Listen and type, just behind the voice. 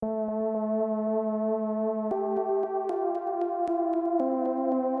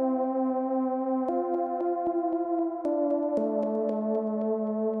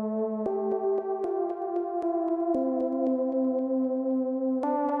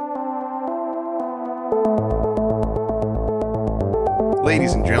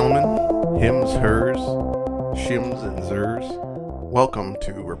Ladies and gentlemen, hims, hers, shims, and zers, welcome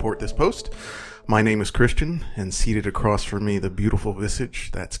to Report This Post. My name is Christian, and seated across from me, the beautiful visage,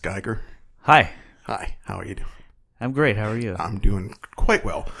 that's Geiger. Hi. Hi, how are you doing? I'm great. How are you? I'm doing quite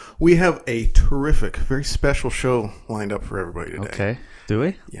well. We have a terrific, very special show lined up for everybody today. Okay. Do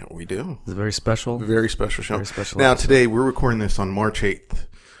we? Yeah, we do. It's a very special. Very special show. Very special now, episode. today, we're recording this on March 8th,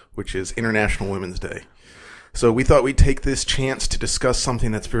 which is International Women's Day. So we thought we'd take this chance to discuss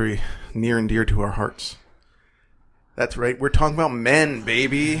something that's very near and dear to our hearts. That's right. We're talking about men,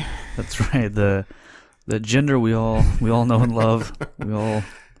 baby. That's right. The gender we all know and love. We all.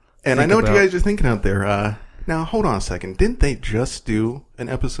 And I know what you guys are thinking out there. Now, hold on a second. Didn't they just do an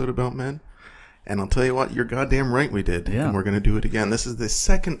episode about men? And I'll tell you what, you're goddamn right we did. Yeah. And we're going to do it again. This is the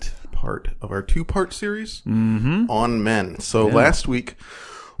second part of our two-part series on men. So last week,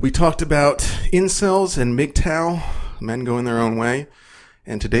 we talked about incels and MGTOW, men going their own way.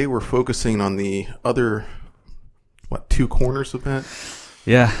 And today we're focusing on the other, two corners of that?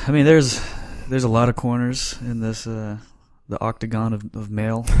 Yeah. I mean, there's a lot of corners in this, the octagon of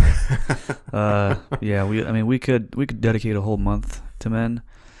male. We could dedicate a whole month to men.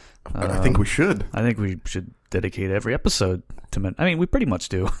 I think we should. I think we should dedicate every episode to men. I mean, we pretty much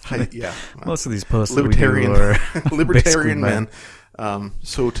do. Yeah. Most of these posts Libertarian, that we do are libertarian men.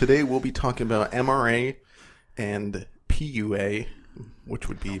 So today we'll be talking about MRA and PUA, which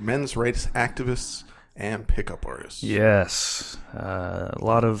would be men's rights activists and pickup artists. Yes. A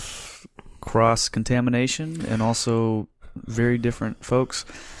lot of cross-contamination and also very different folks.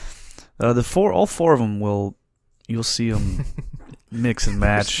 All four of them you'll see them mix and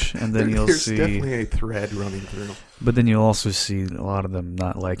match, and then there's definitely a thread running through. But then you'll also see a lot of them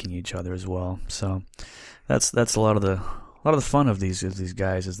not liking each other as well. So that's a lot of the fun of these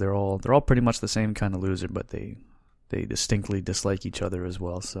guys is they're all pretty much the same kind of loser, but they distinctly dislike each other as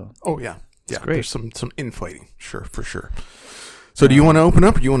well. So yeah, great. There's some infighting, sure, for sure. So do you want to open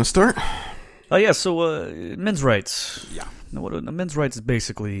up, or do you want to start? So men's rights. Yeah. Men's rights is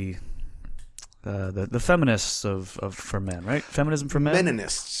basically the feminists for men, right? Feminism for men.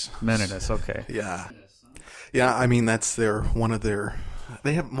 Meninists. Okay. Yeah. Yeah. I mean, that's one of their.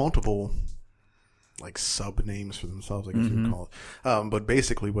 They have multiple sub names for themselves, I guess you would call it. But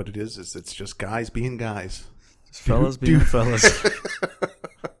basically, what it is it's just guys being guys, just fellas being fellas.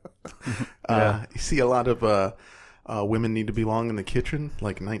 You see a lot of women need to belong in the kitchen,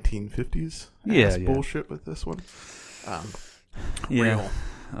 like 1950s. Yeah. Bullshit with this one. Yeah.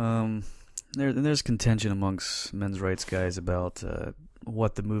 Real. There's contention amongst men's rights guys about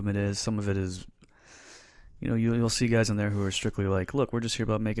what the movement is. Some of it is, you'll see guys in there who are strictly like, look, we're just here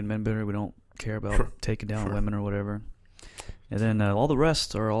about making men better. We don't care about taking down women or whatever. And then all the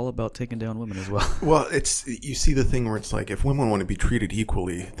rest are all about taking down women as well. Well, you see the thing where it's like, if women want to be treated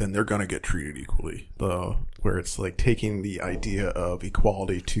equally, then they're going to get treated equally. Where it's like taking the idea of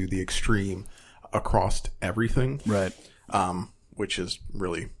equality to the extreme across everything. Right. Which is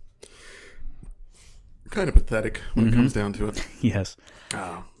really kind of pathetic when it comes down to it. Yes.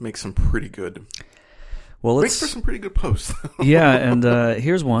 Makes some pretty good. Well, makes for some pretty good posts. Yeah, and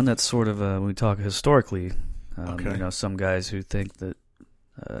here's one that's sort of when we talk historically. Okay. Some guys who think that,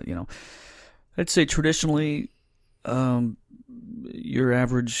 I'd say traditionally, your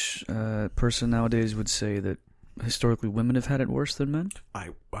average person nowadays would say that historically women have had it worse than men. I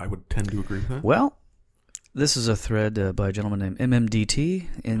would tend to agree with that. Well, this is a thread by a gentleman named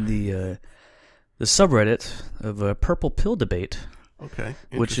MMDT in the subreddit of Purple Pill Debate. Okay.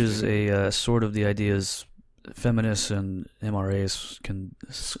 Which is a sort of the ideas feminists and MRAs can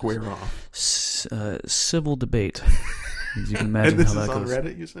square off. Civil debate. As you can imagine And this how that is on goes.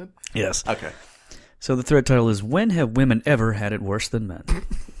 Reddit, you said? Yes. Okay. So the thread title is, When Have Women Ever Had It Worse Than Men?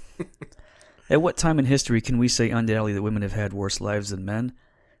 At what time in history can we say undoubtedly that women have had worse lives than men?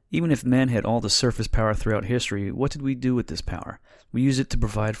 Even if men had all the surface power throughout history, what did we do with this power? We used it to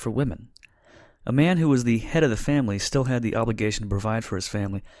provide for women. A man who was the head of the family still had the obligation to provide for his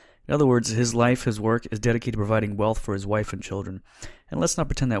family. In other words, his life, his work, is dedicated to providing wealth for his wife and children. And let's not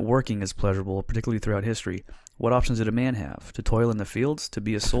pretend that working is pleasurable, particularly throughout history. What options did a man have? To toil in the fields? To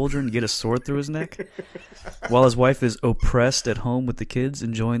be a soldier and get a sword through his neck? While his wife is oppressed at home with the kids,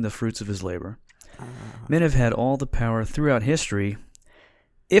 enjoying the fruits of his labor. Men have had all the power throughout history.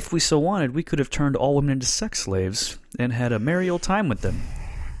 If we so wanted, we could have turned all women into sex slaves and had a merry old time with them.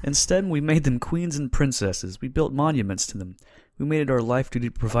 Instead, we made them queens and princesses. We built monuments to them. We made it our life duty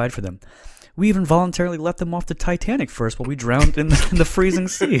to provide for them. We even voluntarily let them off the Titanic first while we drowned in the freezing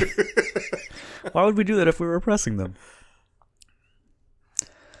sea. Why would we do that if we were oppressing them?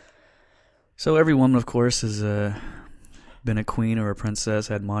 So every woman, of course, is been a queen or a princess,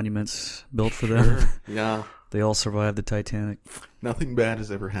 had monuments built for them. Yeah. They all survived the Titanic. Nothing bad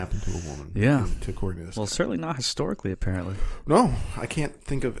has ever happened to a woman. Yeah. According to this. Well, certainly not historically, apparently. No, I can't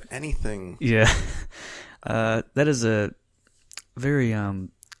think of anything. Yeah. That is a very,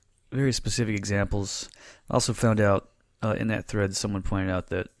 very specific examples. I also found out in that thread, someone pointed out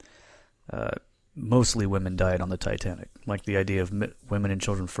that mostly women died on the Titanic. Like the idea of women and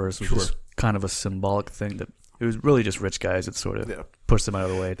children first was just kind of a symbolic thing. That it was really just rich guys that sort of pushed them out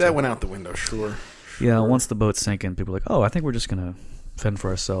of the way. That went out the window, sure. Yeah, once the boat sank in, people were like, oh, I think we're just going to fend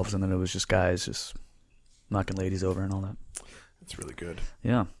for ourselves. And then it was just guys just knocking ladies over and all that. That's really good.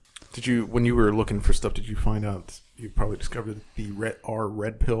 Yeah. Did you, when you were looking for stuff, did you find out, you probably discovered that the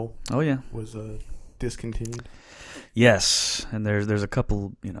red pill was discontinued? Yes, and there's a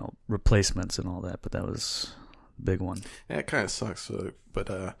couple, replacements and all that, but that was a big one. Yeah, it kind of sucks.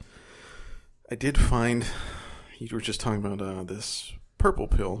 But I did find, you were just talking about this purple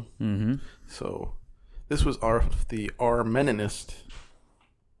pill. Mm-hmm. So this was the Armeninist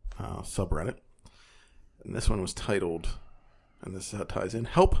subreddit, and this one was titled, and this is how it ties in,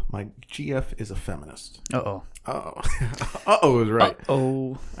 Help, my GF is a feminist. Uh-oh. Uh-oh. Uh-oh was right.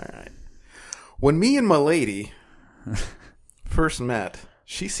 Uh-oh. All right. When me and my lady first met,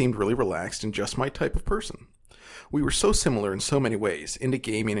 she seemed really relaxed and just my type of person. We were so similar in so many ways, into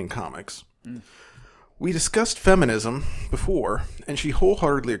gaming and comics. We discussed feminism before, and she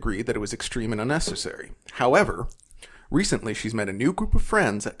wholeheartedly agreed that it was extreme and unnecessary. However, recently she's met a new group of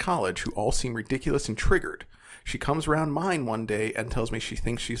friends at college who all seem ridiculous and triggered. She comes around mine one day and tells me she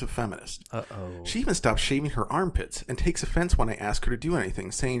thinks she's a feminist. Uh-oh. She even stops shaving her armpits and takes offense when I ask her to do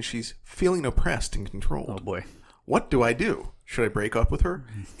anything, saying she's feeling oppressed and controlled. Oh, boy. What do I do? Should I break up with her?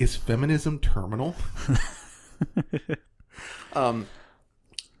 Is feminism terminal?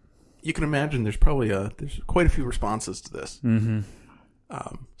 You can imagine there's probably there's quite a few responses to this. Mm-hmm.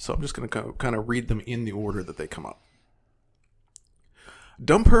 So I'm just going to kind of read them in the order that they come up.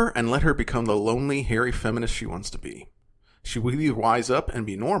 Dump her and let her become the lonely, hairy feminist she wants to be. She will either wise up and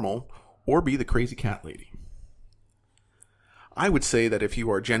be normal, or be the crazy cat lady. I would say that if you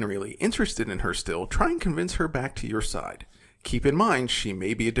are genuinely interested in her still, try and convince her back to your side. Keep in mind, she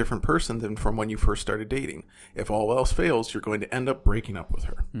may be a different person than from when you first started dating. If all else fails, you're going to end up breaking up with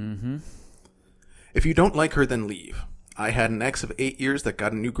her. Mm-hmm. If you don't like her, then leave. I had an ex of 8 years that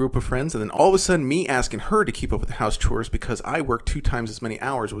got a new group of friends, and then all of a sudden me asking her to keep up with the house chores because I worked 2 times as many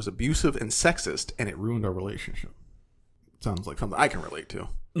hours was abusive and sexist, and it ruined our relationship. Sounds like something I can relate to.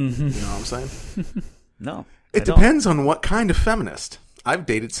 Mm-hmm. You know what I'm saying? No. It depends on what kind of feminist. I've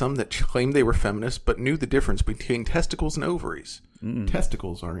dated some that claimed they were feminists but knew the difference between testicles and ovaries.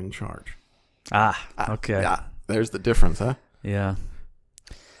 Testicles are in charge. Okay. Yeah, there's the difference, huh? Yeah.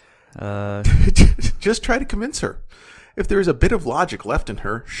 Just try to convince her. If there is a bit of logic left in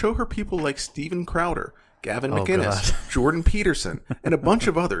her, show her people like Steven Crowder, Gavin McInnes, Jordan Peterson, and a bunch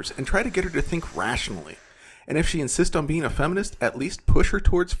of others, and try to get her to think rationally. And if she insists on being a feminist, at least push her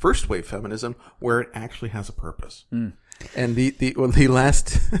towards first-wave feminism, where it actually has a purpose. And the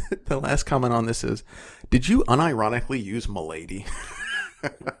last comment on this is, did you unironically use "milady"?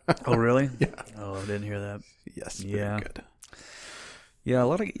 Oh, really? Yeah. Oh, I didn't hear that. Yes. Yeah. Very good.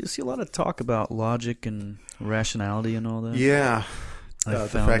 Yeah, you see a lot of talk about logic and rationality and all that. Yeah. The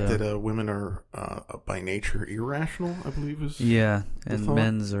fact that that women are by nature irrational, I believe is and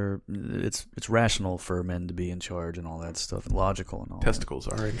men's are it's rational for men to be in charge and all that stuff, and logical and all. Testicles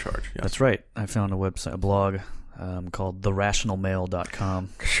are in charge. Yes. That's right. I found a blog called therationalmale.com.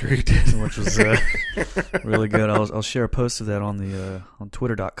 Sure you did. Which was really good. I'll share a post of that on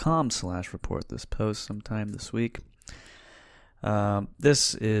twitter.com/report this post sometime this week.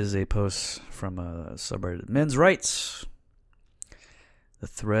 This is a post from a subreddit, Men's Rights. The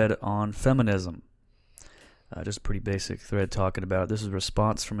thread on feminism. Just a pretty basic thread talking about it. This is a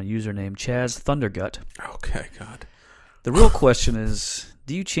response from a user named Chaz Thundergut. Okay, God. The real question is,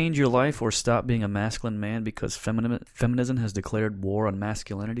 do you change your life or stop being a masculine man because feminism has declared war on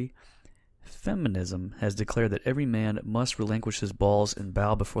masculinity? Feminism has declared that every man must relinquish his balls and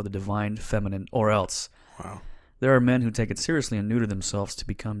bow before the divine feminine, or else. Wow. There are men who take it seriously and neuter themselves to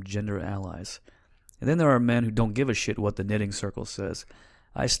become gender allies. And then there are men who don't give a shit what the knitting circle says.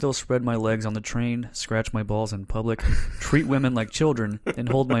 I still spread my legs on the train, scratch my balls in public, treat women like children, and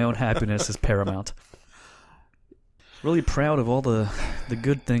hold my own happiness as paramount. Really proud of all the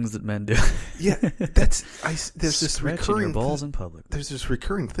good things that men do. Yeah, there's this Scratching recurring your balls in public. There's this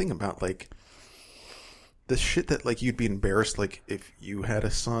recurring thing about like the shit that like you'd be embarrassed like if you had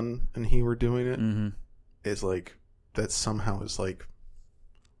a son and he were doing it is like that somehow is like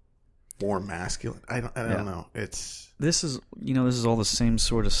more masculine. I don't know. This is all the same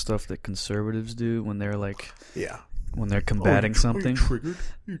sort of stuff that conservatives do when they're like, when they're combating something. Triggered?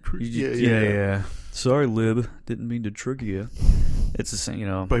 Yeah. Sorry, Lib. Didn't mean to trigger you. It's the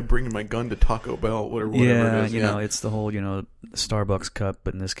same, By bringing my gun to Taco Bell, whatever it is. It's the whole, Starbucks cup,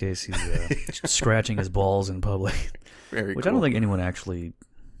 but in this case, he's scratching his balls in public. Very Which cool. I don't think anyone actually,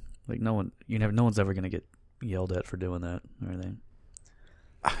 no one's ever going to get yelled at for doing that or anything.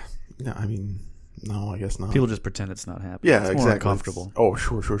 No, I mean, no, I guess not. People just pretend it's not happening. Yeah, it's exactly. more uncomfortable. Oh,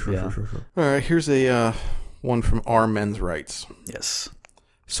 sure. All right, here's a one from Our Men's Rights. Yes.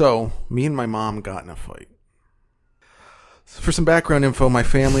 So, me and my mom got in a fight. For some background info, my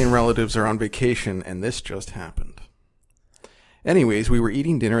family and relatives are on vacation, and this just happened. Anyways, we were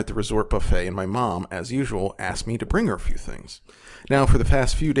eating dinner at the resort buffet, and my mom, as usual, asked me to bring her a few things. Now, for the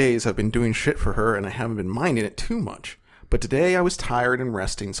past few days, I've been doing shit for her, and I haven't been minding it too much. But today I was tired and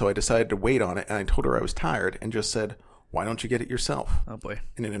resting, so I decided to wait on it, and I told her I was tired, and just said, "Why don't you get it yourself?" Oh, boy.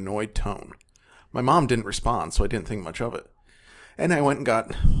 In an annoyed tone. My mom didn't respond, so I didn't think much of it. And I went and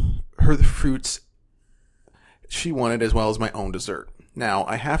got her the fruits she wanted as well as my own dessert. Now,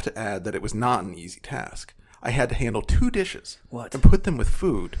 I have to add that it was not an easy task. I had to handle 2 dishes and put them with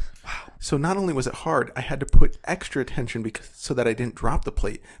food. Wow. So not only was it hard, I had to put extra attention so that I didn't drop the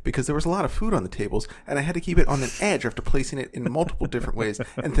plate because there was a lot of food on the tables, and I had to keep it on an edge after placing it in multiple different ways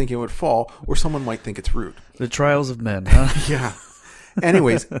and thinking it would fall, or someone might think it's rude. The trials of men, huh? Yeah.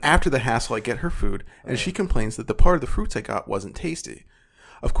 Anyways, after the hassle, I get her food, and she complains that the part of the fruits I got wasn't tasty.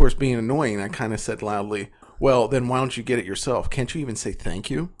 Of course, being annoying, I kind of said loudly, "Well, then why don't you get it yourself? Can't you even say thank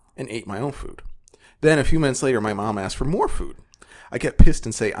you?" And ate my own food. Then, a few minutes later, my mom asked for more food. I get pissed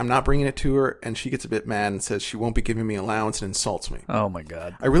and say I'm not bringing it to her, and she gets a bit mad and says she won't be giving me allowance and insults me. Oh, my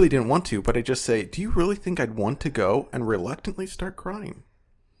God. I really didn't want to, but I just say, "Do you really think I'd want to go?" and reluctantly start crying.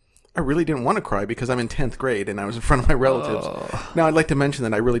 I really didn't want to cry because I'm in 10th grade and I was in front of my relatives. Oh. Now, I'd like to mention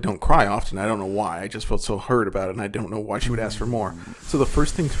that I really don't cry often. I don't know why. I just felt so hurt about it, and I don't know why she would ask for more. So the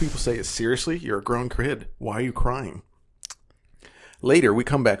first thing people say is, "Seriously? You're a grown kid. Why are you crying?" Later, we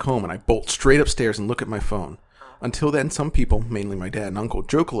come back home, and I bolt straight upstairs and look at my phone. Until then, some people, mainly my dad and uncle,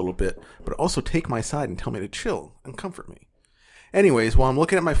 joke a little bit, but also take my side and tell me to chill and comfort me. Anyways, while I'm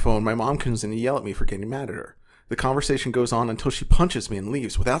looking at my phone, my mom comes in to yell at me for getting mad at her. The conversation goes on until she punches me and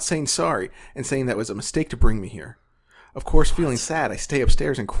leaves without saying sorry and saying that it was a mistake to bring me here. Of course, feeling sad, I stay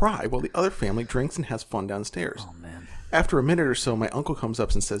upstairs and cry while the other family drinks and has fun downstairs. Oh, man. After a minute or so, my uncle comes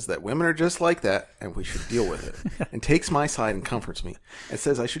up and says that women are just like that and we should deal with it, and takes my side and comforts me, and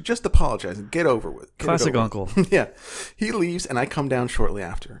says I should just apologize and get over with. Classic uncle. Yeah. He leaves, and I come down shortly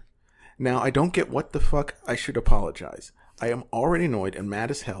after. Now, I don't get what the fuck I should apologize. I am already annoyed and mad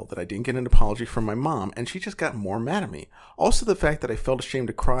as hell that I didn't get an apology from my mom, and she just got more mad at me. Also, the fact that I felt ashamed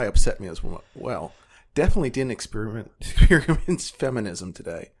to cry upset me as well. Definitely didn't experience feminism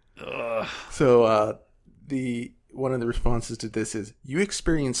today. Ugh. So, one of the responses to this is, "You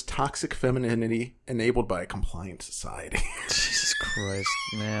experience toxic femininity enabled by a compliant society." Jesus Christ,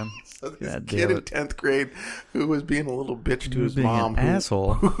 man. So this kid in 10th grade who was being a little bitch to his mom. An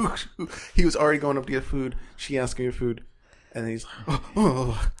asshole. He was already going up to get food. She asked him for food. And he's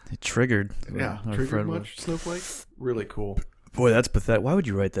It triggered. Yeah. Triggered much, Snowflake? Really cool. Boy, that's pathetic. Why would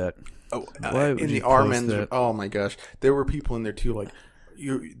you write that? Oh, in the R men's. Oh, my gosh. There were people in there, too, like,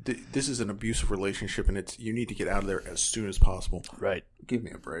 this is an abusive relationship, and you need to get out of there as soon as possible. Right. Give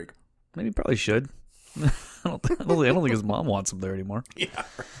me a break. Maybe he probably should. I don't think his mom wants him there anymore. Yeah.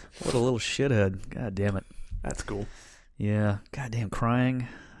 What a little shithead. God damn it. That's cool. Yeah. Goddamn crying.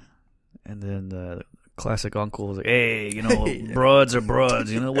 And then classic uncle was like, "Hey, broads are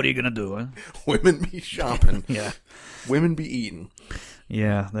broads. What are you going to do, huh?" Women be shopping. Yeah. Women be eating.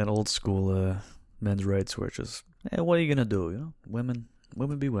 Yeah, that old school men's rights where it's just, "Hey, what are you going to do? Women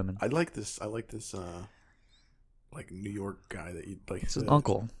be women." I like this like New York guy that you like. It's his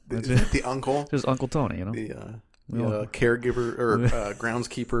uncle. Is it the uncle? His Uncle Tony, The caregiver or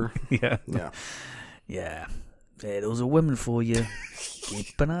groundskeeper. Yeah. Yeah. Yeah. Hey, those are women for you.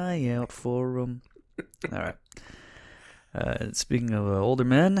 Keep an eye out for them. All right. Speaking of older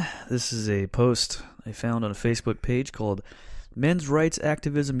men, this is a post I found on a Facebook page called Men's Rights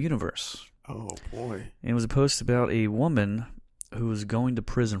Activism Universe. Oh, boy. And it was a post about a woman who was going to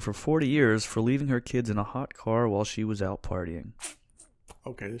prison for 40 years for leaving her kids in a hot car while she was out partying.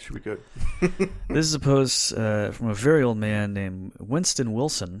 Okay, this should be good. This is a post from a very old man named Winston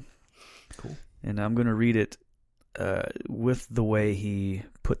Wilson. Cool. And I'm going to read it with the way he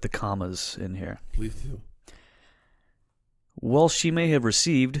put the commas in here. Please do. Well, she may have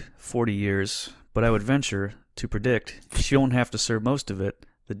received 40 years, but I would venture to predict she won't have to serve most of it.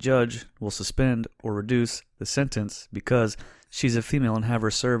 the judge will suspend or reduce the sentence because she's a female and have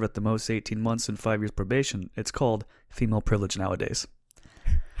her serve at the most 18 months and 5 years probation. It's called female privilege nowadays.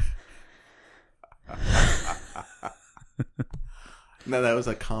 No, that was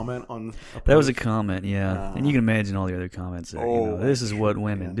a comment on... That was a comment, yeah. And you can imagine all the other comments there. This is what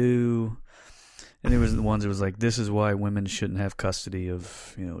women do. And there was the ones that was like, this is why women shouldn't have custody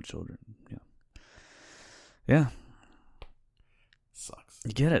of, children. Yeah. Sucks.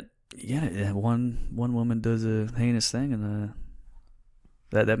 You get it. Yeah, one woman does a heinous thing, and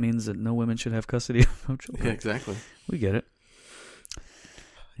that means that no women should have custody of children. Yeah, exactly. We get it.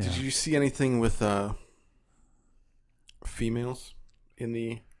 Yeah. Did you see anything with females in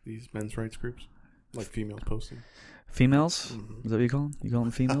these men's rights groups? Like females posting? Females? Mm-hmm. Is that what you call them? You call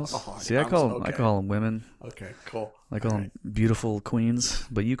them females? See, I call them women. Okay, cool. I call them beautiful queens,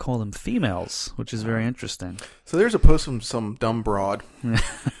 but you call them females, which is very interesting. So there's a post from some dumb broad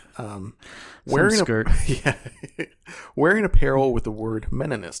wearing skirt. Wearing apparel with the word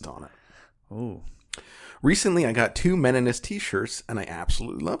Meninist on it. Oh. Recently, I got 2 Meninist t-shirts, and I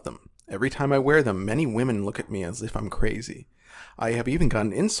absolutely love them. Every time I wear them, many women look at me as if I'm crazy. I have even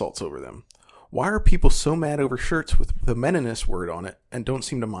gotten insults over them. Why are people so mad over shirts with the Meninist word on it and don't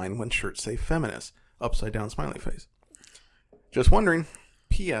seem to mind when shirts say feminist? Upside down smiley face. Just wondering.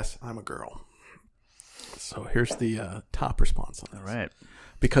 P.S. I'm a girl. So here's the top response on this. All right.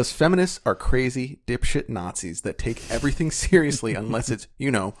 Because feminists are crazy, dipshit Nazis that take everything seriously unless it's,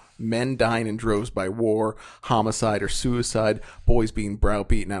 men dying in droves by war, homicide, or suicide, boys being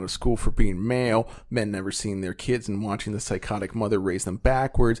browbeaten out of school for being male, men never seeing their kids and watching the psychotic mother raise them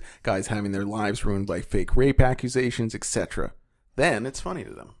backwards, guys having their lives ruined by fake rape accusations, etc. Then it's funny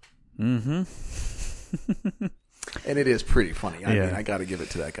to them. Mm-hmm. And it is pretty funny. I mean, I got to give it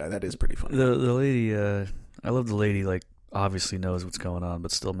to that guy. That is pretty funny. The lady, I love the lady, obviously knows what's going on,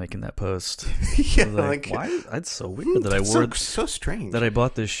 but still making that post. Yeah, why? That's so weird that I wore it. So strange that I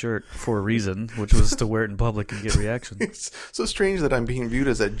bought this shirt for a reason, which was to wear it in public and get reactions. It's so strange that I'm being viewed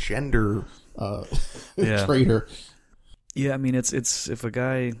as a gender traitor. Yeah, I mean, it's if a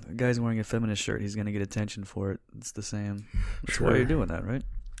guy's wearing a feminist shirt, he's gonna get attention for it. It's the same. That's why you're doing that, right?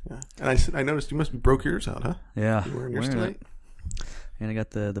 Yeah. And I noticed you must be broke yours out, huh? Yeah, you wearing yours tonight? And I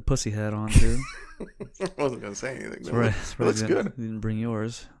got the pussy hat on too. I wasn't gonna say anything. That's right. That's good. You didn't bring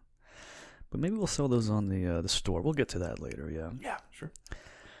yours, but maybe we'll sell those on the store. We'll get to that later. Yeah. Yeah, sure.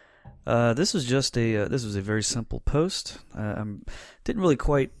 This was just this was a very simple post. Didn't really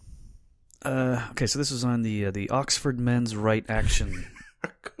quite. Okay, so this was on the Oxford Men's Right Action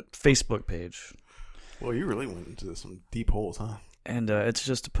Facebook page. Well, you really went into some deep holes, huh? And it's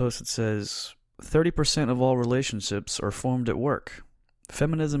just a post that says 30% of all relationships are formed at work.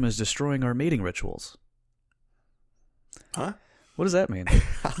 Feminism is destroying our mating rituals. Huh? What does that mean?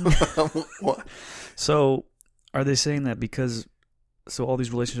 What? So, are they saying that because all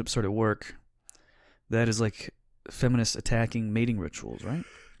these relationships start at work, that is like feminists attacking mating rituals, right?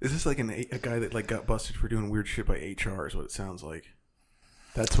 Is this like a guy that got busted for doing weird shit by HR? Is what it sounds like.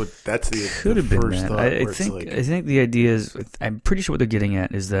 That's the could have been first that. thought. I think the idea is, I'm pretty sure what they're getting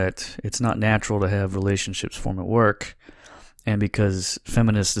at is that it's not natural to have relationships form at work, and because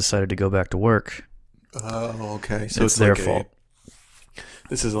feminists decided to go back to work. Oh, okay. So it's their fault.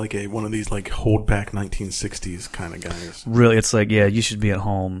 This is like one of these hold back 1960s kind of guys. Really, it's like, yeah, you should be at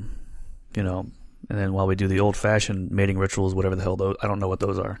home, and then while we do the old fashioned mating rituals, whatever the hell those, I don't know what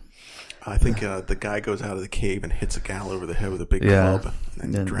those are. I think the guy goes out of the cave and hits a gal over the head with a big club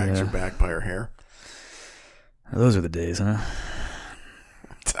and drags her back by her hair. Those are the days, huh?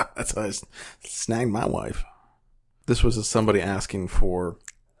 That's how I snagged my wife. This was somebody asking for...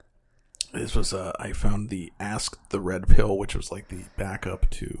 This was, I found the Ask the Red Pill, which was like the backup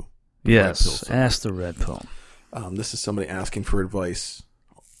to... Yes, Ask the Red Pill. This is somebody asking for advice.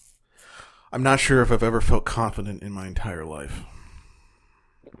 I'm not sure if I've ever felt confident in my entire life.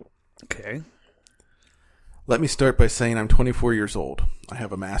 Okay. Let me start by saying I'm 24 years old. I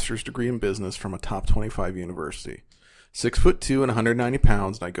have a master's degree in business from a top 25 university. 6'2" and 190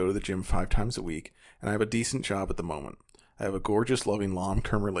 pounds, and I go to the gym 5 times a week, and I have a decent job at the moment. I have a gorgeous, loving,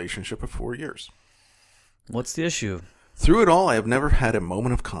 long-term relationship of 4 years. What's the issue? Through it all, I have never had a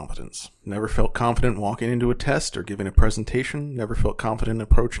moment of confidence. Never felt confident walking into a test or giving a presentation. Never felt confident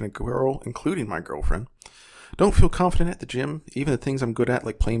approaching a girl, including my girlfriend. Don't feel confident at the gym. Even the things I'm good at,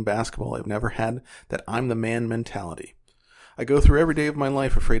 like playing basketball, I've never had that I'm the man mentality. I go through every day of my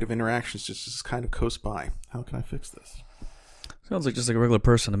life afraid of interactions just kind of coast by. How can I fix this? Sounds like just like a regular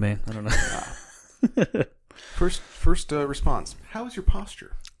person to me. I don't know. First response. How is your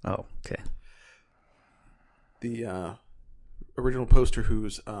posture? Oh, okay. The original poster,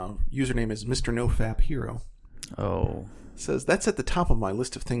 whose username is Mr. NoFap Hero, says, "That's at the top of my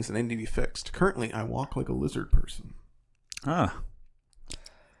list of things that need to be fixed. Currently, I walk like a lizard person."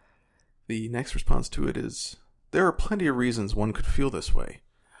 The next response to it is, "There are plenty of reasons one could feel this way.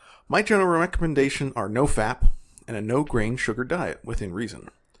 My general recommendation are no fap and a no grain sugar diet within reason.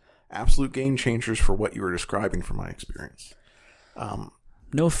 Absolute game changers for what you are describing from my experience."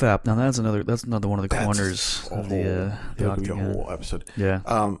 No fap. Now that's another one of the corners of the that could be a whole episode. Yeah.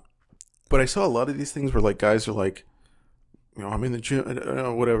 But I saw a lot of these things where like guys are like, I'm in the gym,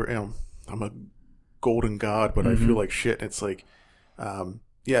 whatever. I'm a golden god, but I feel like shit. And it's like,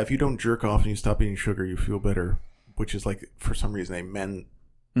 if you don't jerk off and you stop eating sugar, you feel better. Which is like, for some reason, a men.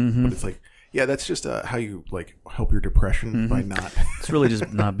 But it's like, that's just how you like help your depression by not. It's really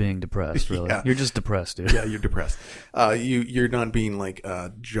just not being depressed. Really, you're just depressed, dude. Yeah, you're depressed. You're not being like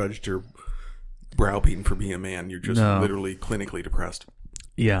judged or browbeaten for being a man. You're just literally clinically depressed.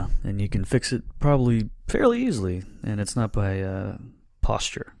 Yeah, and you can fix it probably fairly easily, and it's not by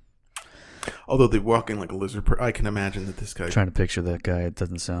posture. Although they walk in like a lizard, I can imagine that this guy. Trying to picture that guy, it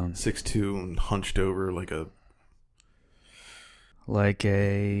doesn't sound 6'2" and hunched over like a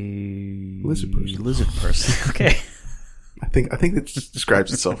lizard person. Okay. I think that just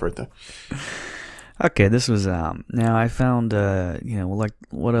describes itself right there. Okay, this was now I found like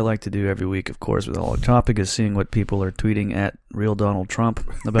what I like to do every week, of course, with all the topic is seeing what people are tweeting at Real Donald Trump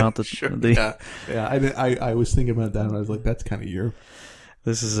about the. Sure. I was thinking about that, and I was like, that's kind of you.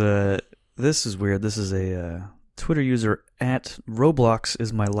 This is weird. This is a Twitter user at Roblox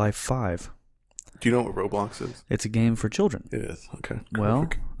is my life 5. Do you know what Roblox is? It's a game for children. It is. Okay. Well,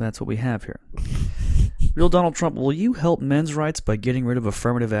 that's what we have here. Real Donald Trump, will you help men's rights by getting rid of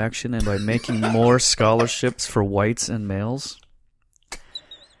affirmative action and by making more scholarships for whites and males?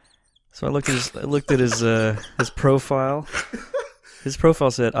 So I looked at his profile. His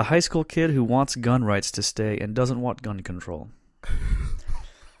profile said, "A high school kid who wants gun rights to stay and doesn't want gun control."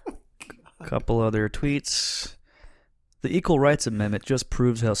 A couple other tweets. "The Equal Rights Amendment just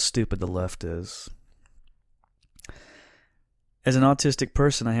proves how stupid the left is. As an autistic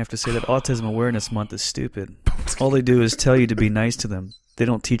person, I have to say that Autism Awareness Month is stupid. All they do is tell you to be nice to them. They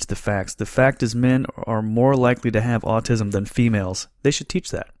don't teach the facts. The fact is men are more likely to have autism than females. They should teach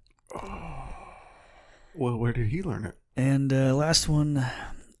that." Well, where did he learn it? And last one.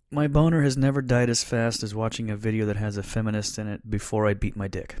 "My boner has never died as fast as watching a video that has a feminist in it before I beat my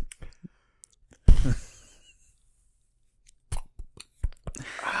dick."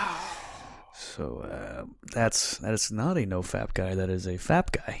 So that is not a no-fap guy. That is a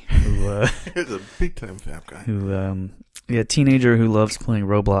fap guy. He's a big-time fap guy. Teenager who loves playing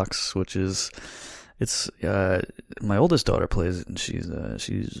Roblox, my oldest daughter plays it, and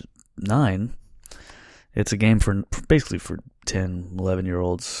she's 9. It's a game basically for 10,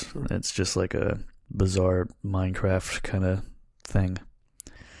 11-year-olds. Sure. It's just like a bizarre Minecraft kind of thing.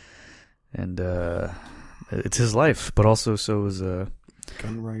 And it's his life, but also so is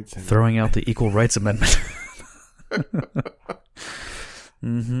gun rights and throwing out the Equal Rights Amendment.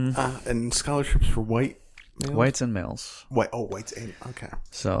 And scholarships for whites and males. Whites and okay.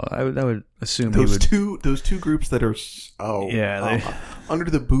 So I would assume those two groups that are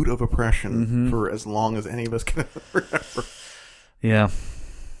under the boot of oppression for as long as any of us can remember. Yeah.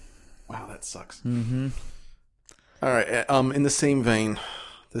 Wow, that sucks. All right. In the same vein,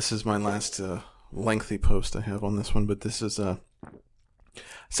 this is my last lengthy post I have on this one, but this is I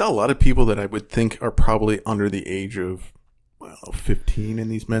saw a lot of people that I would think are probably under the age of 15 in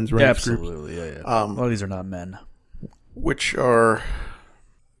these men's rights groups. Absolutely, yeah. A lot of these are not men. Which are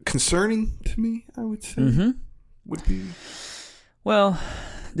concerning to me, I would say. Would be. Well,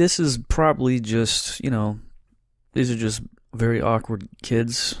 this is probably just, these are just very awkward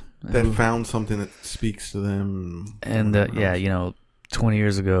kids. That found something that speaks to them. And, 20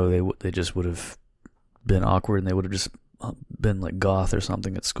 years ago, they just would have been awkward and they would have just been like goth or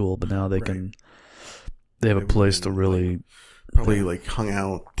something at school, but now they have a place to really probably like hung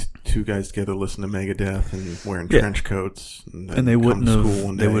out, two guys together, listen to Megadeth and wearing trench coats, and they would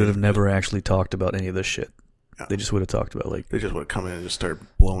have never actually talked about any of this shit. Yeah. They just would have talked about they just would have come in and just started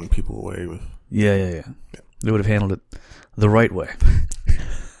blowing people away with. Yeah. They would have handled it the right way.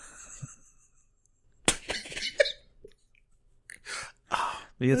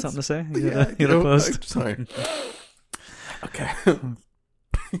 You had something to say? You had a post? Sorry. Okay.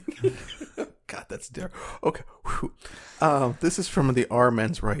 God, that's terrible. Okay. This is from the R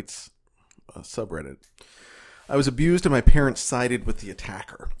Men's Rights subreddit. "I was abused and my parents sided with the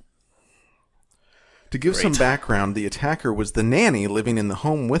attacker. To give some background, the attacker was the nanny living in the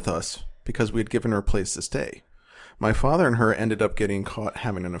home with us because we had given her a place to stay. My father and her ended up getting caught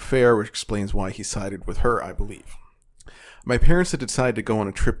having an affair, which explains why he sided with her, I believe. My parents had decided to go on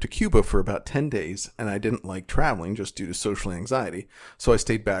a trip to Cuba for about 10 days, and I didn't like traveling just due to social anxiety, so I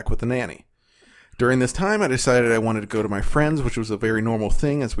stayed back with the nanny. During this time, I decided I wanted to go to my friends, which was a very normal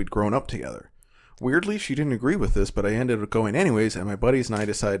thing as we'd grown up together. Weirdly, she didn't agree with this, but I ended up going anyways, and my buddies and I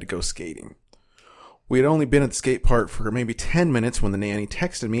decided to go skating. We had only been at the skate park for maybe 10 minutes when the nanny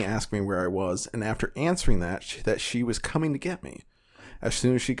texted me asking me where I was, and after answering that she was coming to get me. As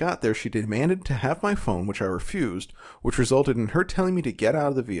soon as she got there, she demanded to have my phone, which I refused, which resulted in her telling me to get out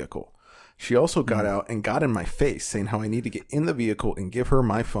of the vehicle. She also got out and got in my face, saying how I need to get in the vehicle and give her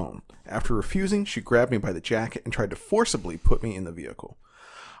my phone. After refusing, she grabbed me by the jacket and tried to forcibly put me in the vehicle.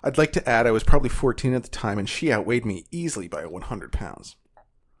 I'd like to add I was probably 14 at the time, and she outweighed me easily by 100 pounds.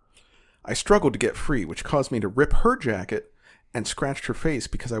 I struggled to get free, which caused me to rip her jacket and scratched her face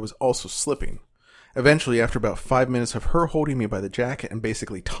because I was also slipping. Eventually, after about 5 minutes of her holding me by the jacket and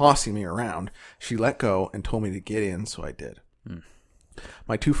basically tossing me around, she let go and told me to get in, so I did.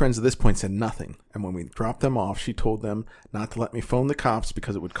 My two friends at this point said nothing, and when we dropped them off, she told them not to let me phone the cops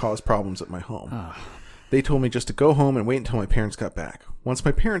because it would cause problems at my home. They told me just to go home and wait until my parents got back. Once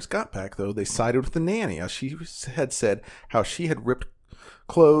my parents got back, though, they sided with the nanny, as she had said how she had ripped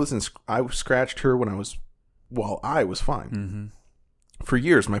clothes and I scratched her while I was fine. Mm-hmm. For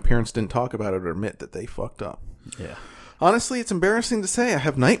years, my parents didn't talk about it or admit that they fucked up. Yeah. Honestly, it's embarrassing to say I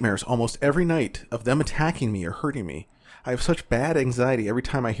have nightmares almost every night of them attacking me or hurting me. I have such bad anxiety every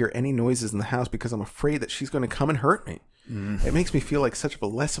time I hear any noises in the house because I'm afraid that she's going to come and hurt me. It makes me feel like such a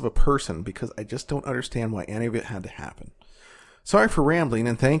less of a person because I just don't understand why any of it had to happen. Sorry for rambling,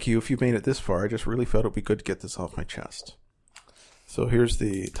 and thank you if you've made it this far. I just really felt it would be good to get this off my chest. So here's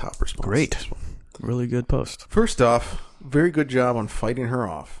the top response. Great. Really good post. First off, very good job on fighting her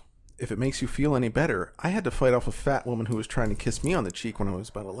off. If it makes you feel any better, I had to fight off a fat woman who was trying to kiss me on the cheek when I was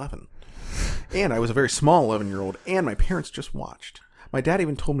about 11. And I was a very small 11-year-old, and my parents just watched. My dad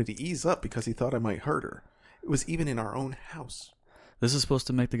even told me to ease up because he thought I might hurt her. It was even in our own house. This is supposed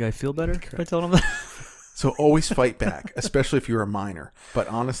to make the guy feel better if I tell him that? So always fight back, especially if you're a minor. But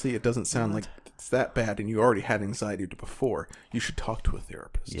honestly, it doesn't sound like it's that bad, and you already had anxiety before. You should talk to a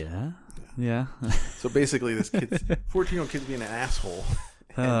therapist. Yeah. So basically, this kid's 14-year-old kid's being an asshole.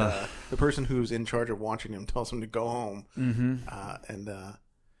 And the person who's in charge of watching him tells him to go home. And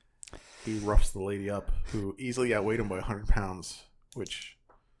he roughs the lady up, who easily outweighed him by 100 pounds, which...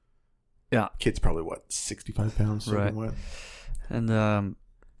 Yeah. Kid's probably, 65 pounds? Right. What? And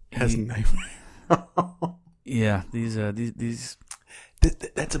has a knife. Yeah, these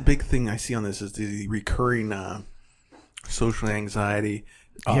That's a big thing I see on this is the recurring social anxiety.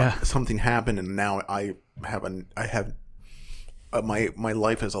 Something happened, and now I have my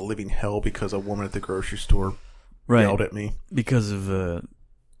life is a living hell because a woman at the grocery store yelled at me because of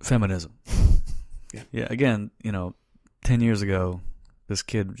feminism. Yeah. Again, 10 years ago, this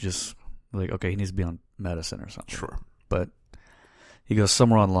kid just okay, he needs to be on medicine or something. Sure, but he goes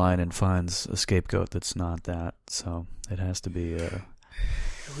somewhere online and finds a scapegoat that's not that. So it has to be.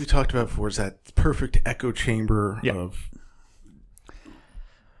 We talked about before is that perfect echo chamber of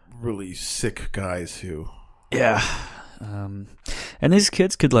really sick guys who. Yeah. And these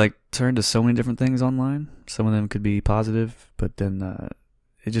kids could turn to so many different things online. Some of them could be positive, but then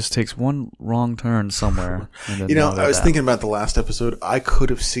it just takes one wrong turn somewhere. And then I was thinking about the last episode. I could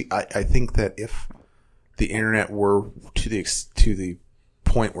have seen. I think that if the internet were to the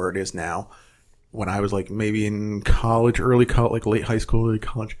point where it is now, when I was maybe in college, early college, late high school, early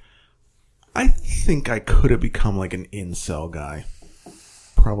college, I think I could have become an incel guy.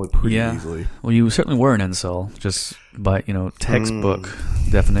 Probably pretty easily. Well, you certainly were an incel, just by textbook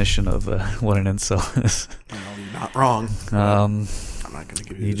definition of what an incel is. Well, you're not wrong. I'm not going to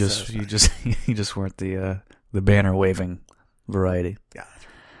give you. You just weren't the banner waving variety. Yeah.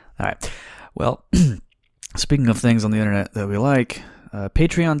 All right. Well, speaking of things on the internet that we like,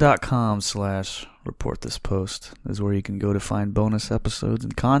 Patreon.com/report this post is where you can go to find bonus episodes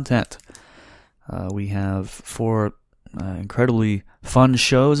and content. We have 4 incredibly fun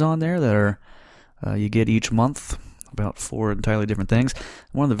shows on there that are you get each month, about 4 entirely different things.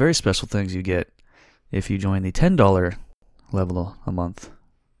 One of the very special things you get if you join the $10 level a month,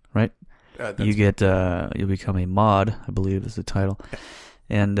 right? You get you'll become a mod, I believe is the title.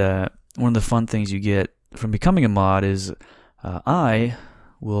 And one of the fun things you get from becoming a mod is I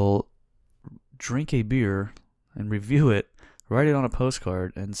will drink a beer and review it, write it on a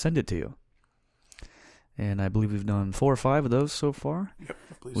postcard, and send it to you. And I believe we've done 4 or 5 of those so far. Yep,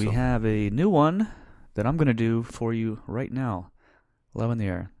 I believe we have a new one that I'm going to do for you right now. Live in the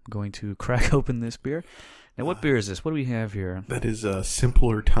air. I'm going to crack open this beer Now, what beer is this? What do we have here? That is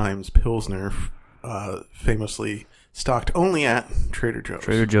Simpler Times Pilsner, famously stocked only at Trader Joe's.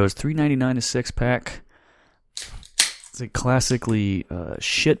 Trader Joe's, $3.99 a six-pack. It's a classically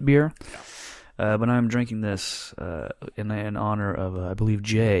shit beer. But I'm drinking this in honor of, I believe,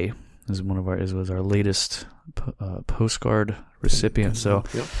 Jay. This is was our latest postcard recipient. So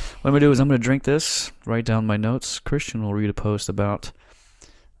what I'm going to do is I'm going to drink this, write down my notes. Christian will read a post about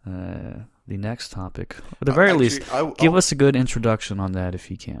the next topic. At the very least, give us a good introduction on that if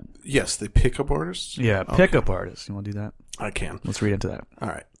you can. Yes, the pickup artists? Yeah, pickup artists. You want to do that? I can. Let's read into that. All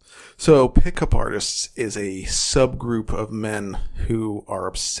right. So pickup artists is a subgroup of men who are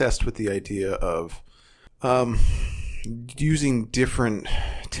obsessed with the idea of using different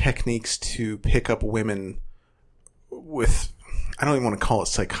techniques to pick up women with, I don't even want to call it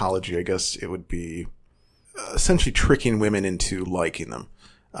psychology. I guess it would be essentially tricking women into liking them.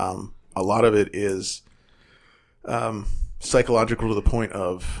 A lot of it is psychological to the point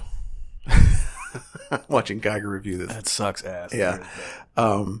of watching Geiger review this. That sucks ass. Yeah.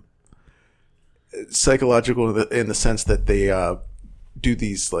 Psychological in the sense that they do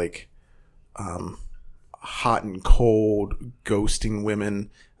these like hot and cold ghosting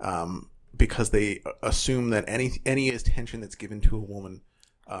women because they assume that any attention that's given to a woman,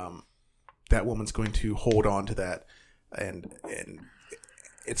 that woman's going to hold on to that, and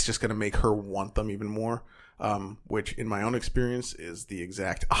it's just going to make her want them even more. Which in my own experience is the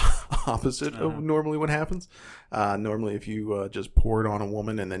exact opposite of normally what happens. Normally if you just pour it on a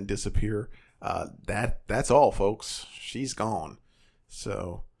woman and then disappear, that's all, folks. She's gone.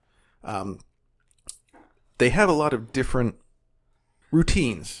 So they have a lot of different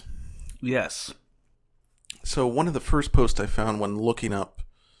routines. Yes. So one of the first posts I found when looking up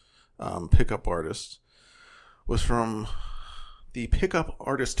pickup artists was from the Pickup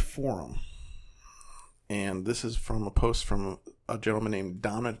Artist Forum. And this is from a post from a gentleman named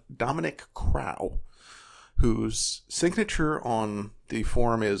Dominic Crow, whose signature on the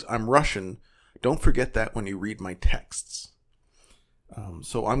forum is, "I'm Russian. Don't forget that when you read my texts."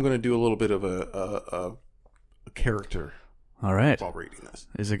 So I'm going to do a little bit of a character. All right. While reading this.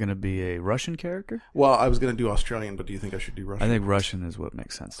 Is it going to be a Russian character? Well, I was going to do Australian, but do you think I should do Russian? I think Russian is what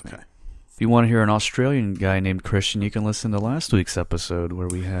makes sense to me. Okay. If you want to hear an Australian guy named Christian, you can listen to last week's episode where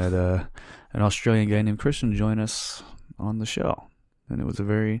we had an Australian guy named Christian join us on the show. And it was a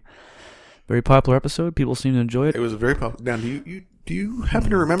very, very popular episode. People seem to enjoy it. It was a very popular. Now, do you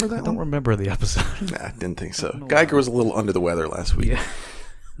happen to remember that? I don't remember the episode. Nah, I didn't think so. Geiger was a little under the weather last week. Yeah.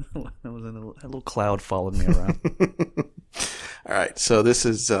 That was a little cloud followed me around. All right, so this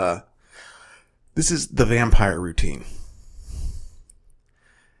is the vampire routine.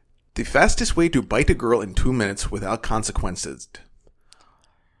 The fastest way to bite a girl in 2 minutes without consequences.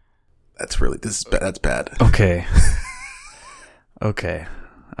 That's bad. Okay. Okay.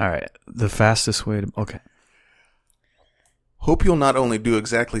 All right. The fastest way to... Okay. Hope you'll not only do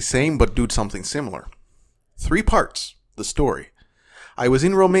exactly same, but do something similar. 3 parts. The story. I was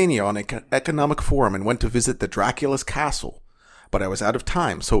in Romania on an economic forum and went to visit the Dracula's castle, but I was out of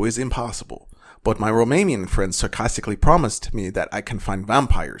time, so it was impossible. But my Romanian friend sarcastically promised me that I can find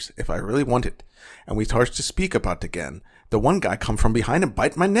vampires if I really want it, and we started to speak about it again. The one guy come from behind and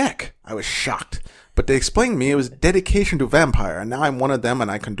bite my neck. I was shocked, but they explained me it was dedication to vampire, and now I'm one of them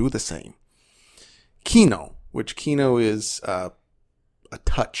and I can do the same. Kino, which Kino is a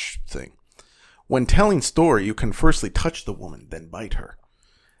touch thing. When telling story, you can firstly touch the woman, then bite her.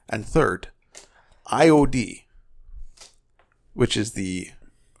 And third, IOD, which is the...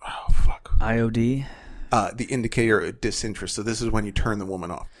 Oh, fuck. IOD? The indicator of disinterest. So this is when you turn the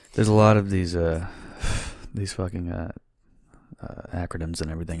woman off. There's a lot of these fucking acronyms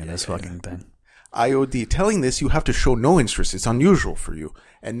and everything in this fucking thing. IOD. Telling this, you have to show no interest. It's unusual for you.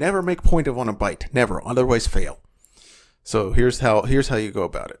 And never make point of on a bite. Never. Otherwise fail. So here's how you go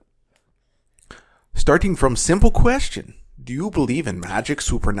about it. Starting from simple question. Do you believe in magic,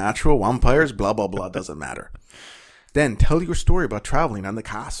 supernatural, vampires, blah, blah, blah, doesn't matter. Then tell your story about traveling on the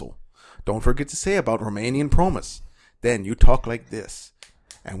castle. Don't forget to say about Romanian promise. Then you talk like this.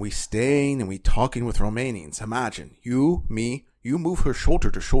 And we staying and we talking with Romanians. Imagine, you, me, you move her shoulder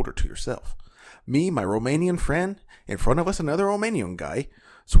to shoulder to yourself. Me, my Romanian friend, in front of us another Romanian guy.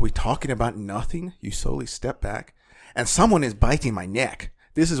 So we talking about nothing. You slowly step back. And someone is biting my neck.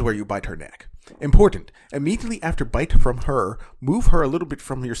 This is where you bite her neck. Important. Immediately after bite from her, move her a little bit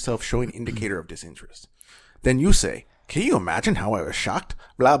from yourself, showing indicator of disinterest. Then you say, can you imagine how I was shocked?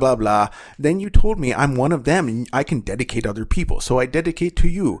 Blah, blah, blah. Then you told me I'm one of them and I can dedicate other people. So I dedicate to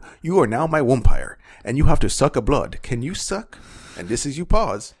you. You are now my vampire. And you have to suck a blood. Can you suck? And this is you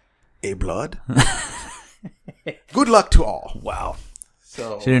pause. A blood? Good luck to all. Wow.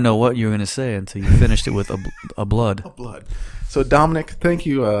 So She didn't know what you were going to say until you finished it with a blood. blood. So Dominic, thank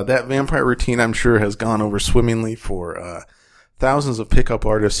you. That vampire routine, I'm sure, has gone over swimmingly for thousands of pickup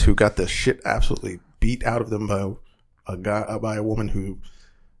artists who got the shit absolutely beat out of them by a woman whose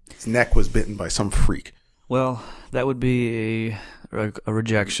neck was bitten by some freak. Well, that would be a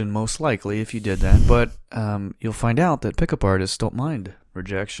rejection, most likely, if you did that. But you'll find out that pickup artists don't mind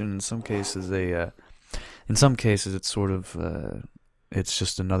rejection. In some cases, it's sort of, it's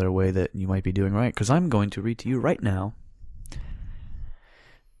just another way that you might be doing right. Because I'm going to read to you right now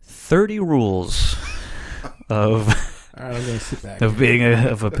 30 rules of All right, I'm going to sit back. of being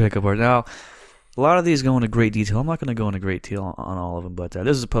a pickup artist. Now, a lot of these go into great detail. I'm not going to go into great detail on all of them, but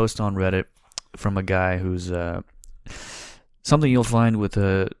this is a post on Reddit from a guy who's something you'll find with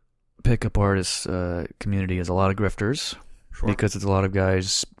the pickup artist community is a lot of grifters. Sure. Because it's a lot of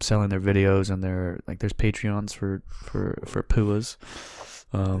guys selling their videos, and there's Patreons for PUAs.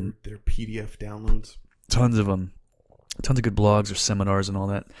 Their PDF downloads. Tons of them. Tons of good blogs or seminars and all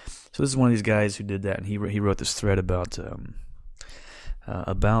that. So this is one of these guys who did that, and he wrote this thread about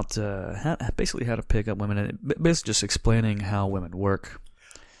basically how to pick up women, and basically just explaining how women work.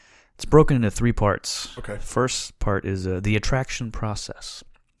 It's broken into 3 parts. Okay. First part is the attraction process.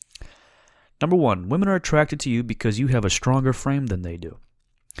 Number 1, women are attracted to you because you have a stronger frame than they do.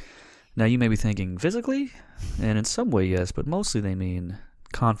 Now, you may be thinking physically, and in some way, yes, but mostly they mean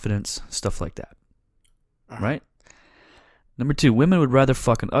confidence, stuff like that. Right? Number 2, women would rather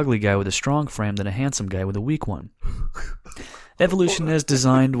fuck an ugly guy with a strong frame than a handsome guy with a weak one. Evolution has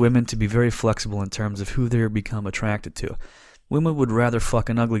designed women to be very flexible in terms of who they become attracted to. Women would rather fuck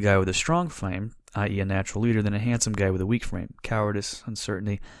an ugly guy with a strong frame, i.e. a natural leader, than a handsome guy with a weak frame, cowardice,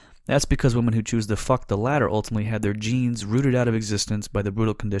 uncertainty. That's because women who choose to fuck the latter ultimately had their genes rooted out of existence by the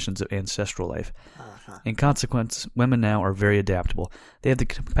brutal conditions of ancestral life. In consequence, women now are very adaptable. They have the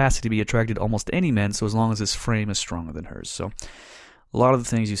capacity to be attracted to almost any man, so as long as his frame is stronger than hers. So a lot of the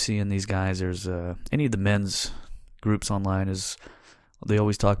things you see in these guys, there's any of the men's groups online is they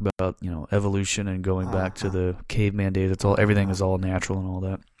always talk about, evolution and going back to the caveman days. Everything is all natural and all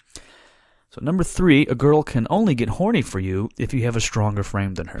that. So number 3, a girl can only get horny for you if you have a stronger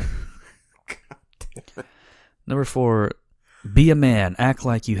frame than her. God damn it. Number 4, be a man, act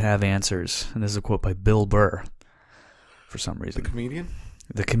like you have answers. And this is a quote by Bill Burr, for some reason. The comedian?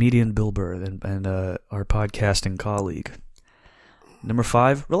 The comedian Bill Burr and our podcasting colleague. Number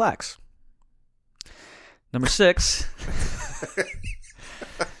 5, relax. Number 6,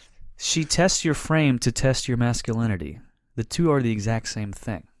 she tests your frame to test your masculinity. The two are the exact same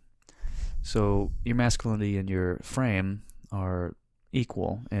thing. So your masculinity and your frame are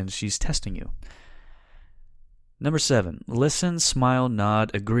equal, and she's testing you. Number 7, listen, smile, nod,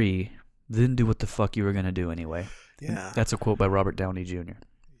 agree, then do what the fuck you were going to do anyway. Yeah. That's a quote by Robert Downey Jr.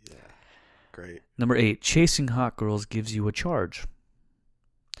 Yeah. Great. Number 8, chasing hot girls gives you a charge.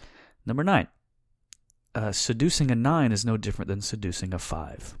 Number 9, seducing a 9 is no different than seducing a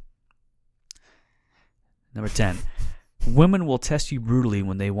 5. Number 10, women will test you brutally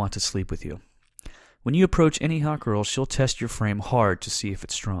when they want to sleep with you. When you approach any hot girl, she'll test your frame hard to see if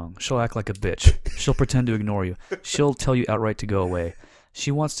it's strong. She'll act like a bitch. She'll pretend to ignore you. She'll tell you outright to go away.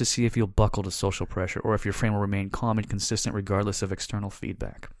 She wants to see if you'll buckle to social pressure or if your frame will remain calm and consistent regardless of external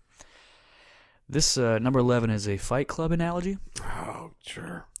feedback. This number 11 is a Fight Club analogy. Oh,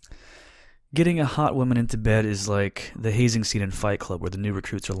 sure. Getting a hot woman into bed is like the hazing scene in Fight Club where the new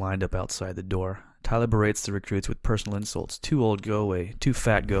recruits are lined up outside the door. Tyler berates the recruits with personal insults. Too old, go away. Too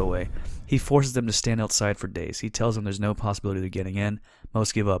fat, go away. He forces them to stand outside for days. He tells them there's no possibility of getting in.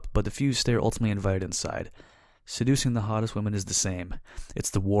 Most give up, but the few stay are ultimately invited inside. Seducing the hottest women is the same. It's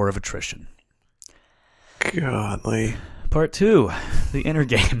the war of attrition. Godly. Part 2, the inner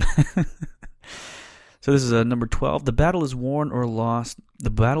game. So this is number 12. The battle is won or lost. The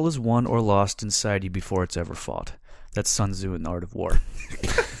battle is won or lost inside you before it's ever fought. That's Sun Tzu in The Art of War.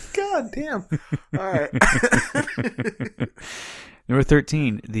 God damn. All right. Number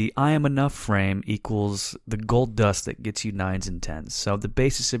 13. The I am enough frame equals the gold dust that gets you 9s and 10s. So the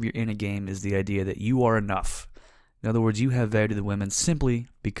basis of your inner game is the idea that you are enough. In other words, you have value to the women simply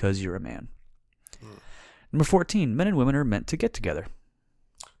because you're a man. Number 14. Men and women are meant to get together.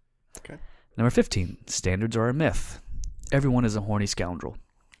 Okay. Number 15. Standards are a myth. Everyone is a horny scoundrel.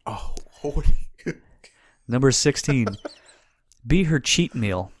 Oh, horny. Number 16. Be her cheat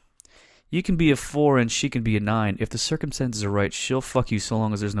meal. You can be a 4 and she can be a 9. If the circumstances are right, she'll fuck you so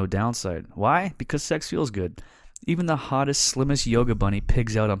long as there's no downside. Why? Because sex feels good. Even the hottest, slimmest yoga bunny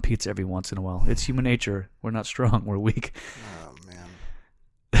pigs out on pizza every once in a while. It's human nature. We're not strong. We're weak. Oh,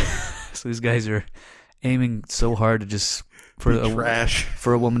 man. So these guys are aiming so hard to just for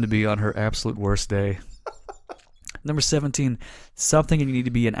a woman to be on her absolute worst day. Number 17, stop thinking you need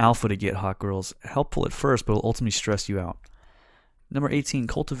to be an alpha to get hot girls. Helpful at first, but will ultimately stress you out. Number 18,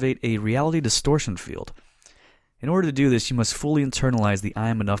 cultivate a reality distortion field. In order to do this, you must fully internalize the I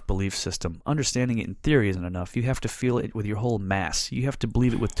am enough belief system. Understanding it in theory isn't enough. You have to feel it with your whole mass. You have to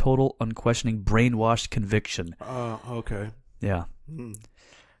believe it with total, unquestioning, brainwashed conviction. Okay. Yeah.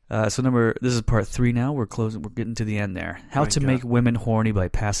 So this is part 3 now. We're getting to the end there. How to make women horny by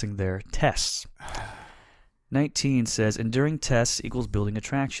passing their tests. 19 says, enduring tests equals building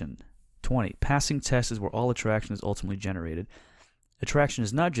attraction. 20, passing tests is where all attraction is ultimately generated. Attraction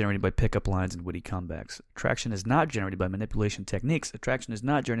is not generated by pickup lines and witty comebacks. Attraction is not generated by manipulation techniques. Attraction is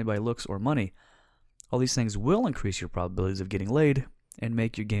not generated by looks or money. All these things will increase your probabilities of getting laid and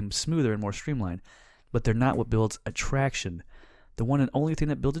make your game smoother and more streamlined, but they're not what builds attraction. The one and only thing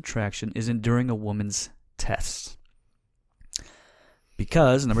that builds attraction is enduring a woman's tests.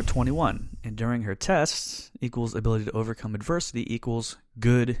 Because, number 21, enduring her tests equals ability to overcome adversity equals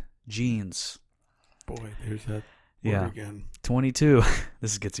good genes. Boy, there's that word again. 22,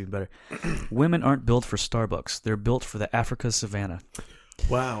 this gets even better. Women aren't built for Starbucks. They're built for the Africa savannah.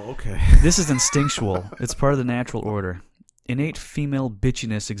 Wow, okay. This is instinctual. It's part of the natural order. Innate female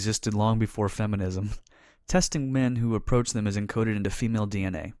bitchiness existed long before feminism. Testing men who approach them is encoded into female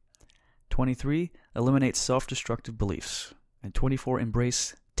DNA. 23, eliminate self-destructive beliefs. And 24,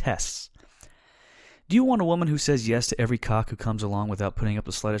 embrace tests. Do you want a woman who says yes to every cock who comes along without putting up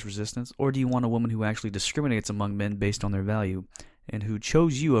the slightest resistance? Or do you want a woman who actually discriminates among men based on their value and who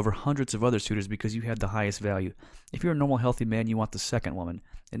chose you over hundreds of other suitors because you had the highest value? If you're a normal, healthy man, you want the second woman.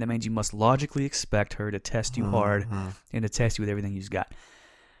 And that means you must logically expect her to test you hard and to test you with everything you've got.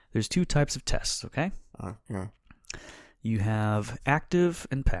 There's 2 types of tests, okay? Yeah. You have active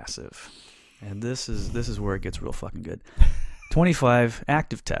and passive. And this is where it gets real fucking good. 25,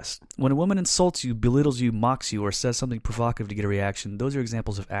 active test. When a woman insults you, belittles you, mocks you, or says something provocative to get a reaction, those are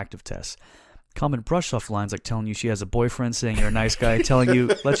examples of active tests. Common brush-off lines like telling you she has a boyfriend, saying you're a nice guy, telling you,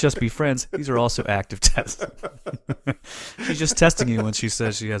 let's just be friends, these are also active tests. She's just testing you when she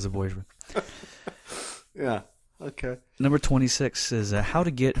says she has a boyfriend. Yeah, okay. Number 26 is how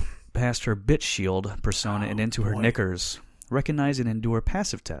to get past her bitch shield persona and into her knickers. Recognize and endure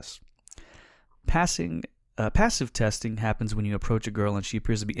passive tests. Passive testing happens when you approach a girl and she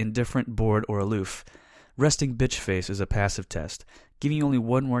appears to be indifferent, bored, or aloof. Resting bitch face is a passive test. Giving you only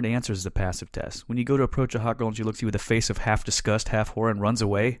one-word answers is a passive test. When you go to approach a hot girl and she looks at you with a face of half disgust, half horror, and runs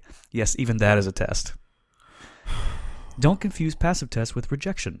away, yes, even that is a test. Don't confuse passive tests with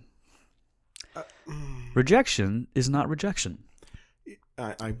rejection. Rejection is not rejection.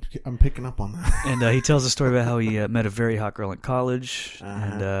 I'm picking up on that. And he tells a story about how he met a very hot girl in college,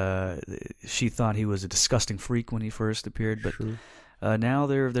 and she thought he was a disgusting freak when he first appeared, but now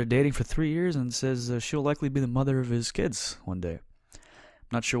they're dating for 3 years, and says she'll likely be the mother of his kids one day.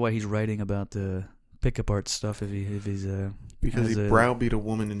 I'm not sure why he's writing about the pickup art stuff if he's because he browbeat a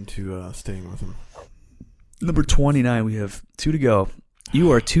woman into staying with him. Number 29, we have 2 to go.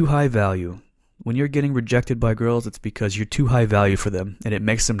 You are too high value. When you're getting rejected by girls, it's because you're too high value for them, and it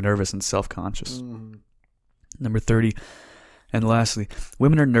makes them nervous and self-conscious. Number 30, and lastly,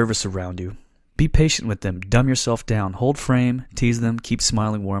 women are nervous around you. Be patient with them. Dumb yourself down. Hold frame. Tease them. Keep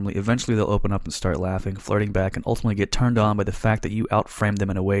smiling warmly. Eventually, they'll open up and start laughing, flirting back, and ultimately get turned on by the fact that you out-framed them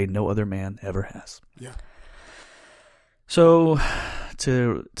in a way no other man ever has. Yeah. So,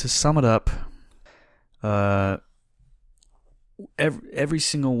 to sum it up, every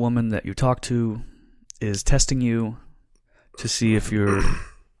single woman that you talk to is testing you to see if you're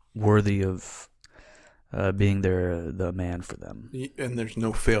worthy of being the man for them. And there's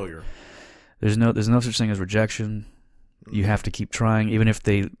no failure. There's no such thing as rejection. You have to keep trying, even if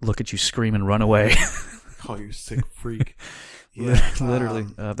they look at you, scream, and run away. Call you a sick freak. Yeah, literally.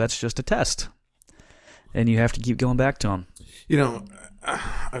 That's just a test, and you have to keep going back to them. You know,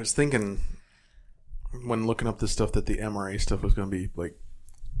 I was thinking when looking up this stuff that the MRA stuff was going to be like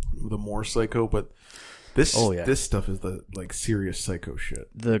the more psycho, but this stuff is the like serious psycho shit.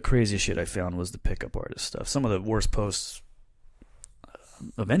 The craziest shit I found was the pickup artist stuff. Some of the worst posts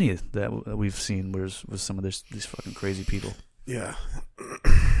of any that we've seen was some of these fucking crazy people. Yeah.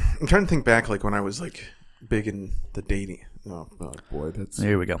 I'm trying to think back like when I was like big in the dating. Oh boy, that's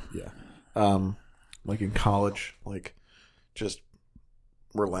here we go. Yeah. Like in college, like just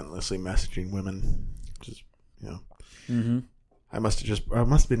relentlessly messaging women. Just, you know. Mm-hmm. I must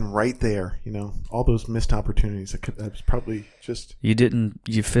have been right there, you know. All those missed opportunities. I was probably just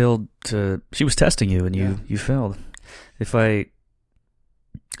you failed to, she was testing you and you failed. If I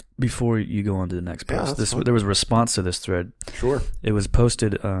Before you go on to the next Yeah, post, that's fine. there was a response to this thread. Sure. It was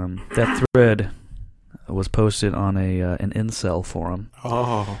posted. That thread was posted on an incel forum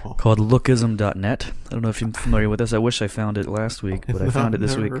Oh. called lookism.net. I don't know if you're familiar with this. I wish I found it last week, but I found it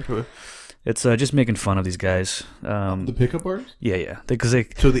this week. It's just making fun of these guys. The pickup artists? Yeah. Because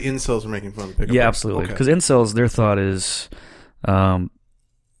So the incels are making fun of the pickup yeah, artists? absolutely. Okay. Because incels, their thought is,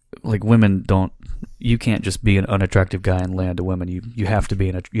 like women don't. You can't just be an unattractive guy and land a woman. You have to be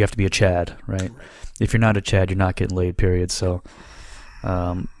a Chad, right? If you're not a Chad, you're not getting laid. Period. So,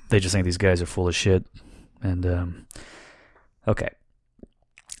 they just think these guys are full of shit. And okay,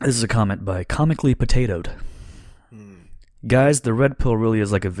 this is a comment by Comically Potatoed. Guys, the red pill really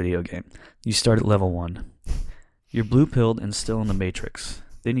is like a video game. You start at level 1. You're blue-pilled and still in the Matrix.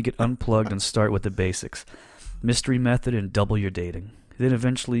 Then you get unplugged and start with the basics. Mystery method and double your dating. Then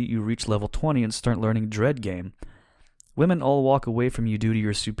eventually you reach level 20 and start learning Dread Game. Women all walk away from you due to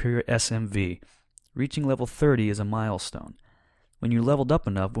your superior SMV. Reaching level 30 is a milestone. When you're leveled up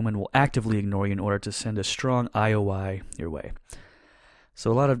enough, women will actively ignore you in order to send a strong IOI your way.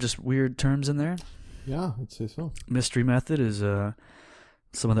 So a lot of just weird terms in there. Yeah, I'd say so. Mystery method is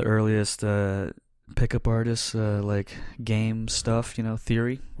some of the earliest pickup artists, like game stuff,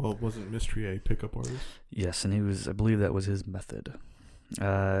 theory. Well, wasn't Mystery a pickup artist? Yes, and I believe that was his method.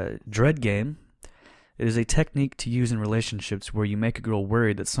 Dread Game. It is a technique to use in relationships where you make a girl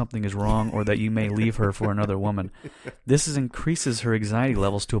worried that something is wrong or that you may leave her for another woman. This increases her anxiety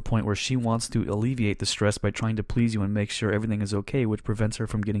levels to a point where she wants to alleviate the stress by trying to please you and make sure everything is okay, which prevents her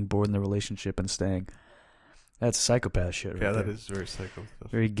from getting bored in the relationship and staying. That's psychopath shit right Yeah, there. that is very psycho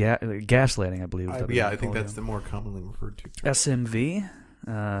stuff. Very gaslighting, I believe. I think that's the more commonly referred to. SMV,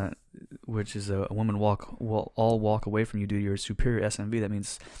 which is a woman will all walk away from you due to your superior SMV. That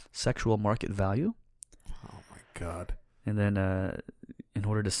means sexual market value. Oh my god. And then in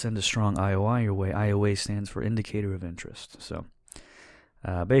order to send a strong IOI your way, IOA stands for indicator of interest. So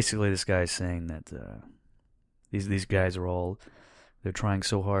basically this guy's saying that these guys are they're trying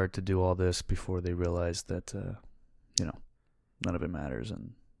so hard to do all this before they realize that none of it matters.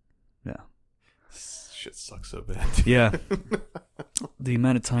 And yeah, shit sucks so bad. Yeah. The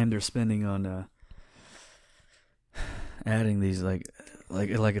amount of time they're spending on adding these like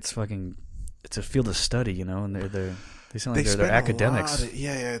it's fucking, it's a field of study, and they sound like they're academics.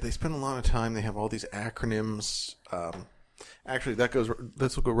 They spend a lot of time. They have all these acronyms. Actually,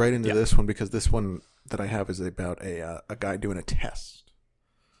 this will go right into this one, because this one that I have is about a guy doing a test.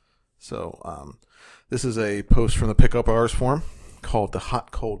 So this is a post from the Pickup Artist forum called the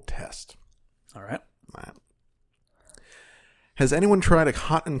Hot Cold Test. All right. Has anyone tried a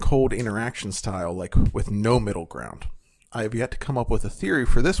hot and cold interaction style, like with no middle ground? I have yet to come up with a theory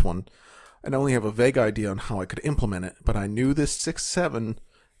for this one, and only have a vague idea on how I could implement it, but I knew this 6'7",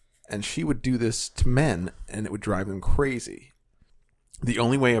 and she would do this to men, and it would drive them crazy. The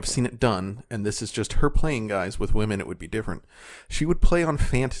only way I've seen it done, and this is just her playing guys, with women it would be different, she would play on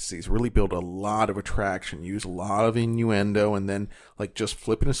fantasies, really build a lot of attraction, use a lot of innuendo, and then, like just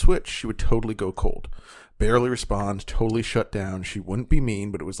flipping a switch, she would totally go cold. Barely respond, totally shut down. She wouldn't be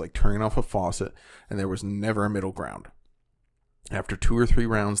mean, but it was like turning off a faucet, and there was never a middle ground. After 2 or 3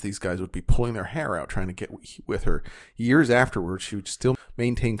 rounds, these guys would be pulling their hair out trying to get with her. Years afterwards, she would still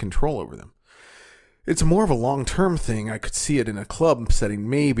maintain control over them. It's more of a long-term thing. I could see it in a club setting,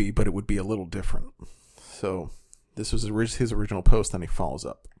 maybe, but it would be a little different. So this was his original post, and he follows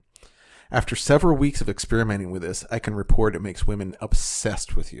up. After several weeks of experimenting with this, I can report it makes women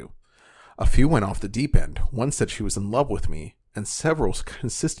obsessed with you. A few went off the deep end. One said she was in love with me, and several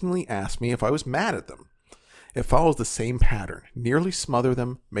consistently asked me if I was mad at them. It follows the same pattern. Nearly smother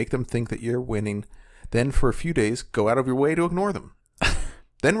them, make them think that you're winning, then for a few days go out of your way to ignore them.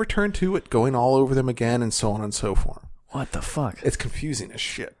 Then return to it, going all over them again, and so on and so forth. What the fuck? It's confusing as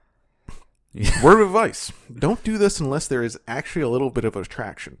shit. Word of advice. Don't do this unless there is actually a little bit of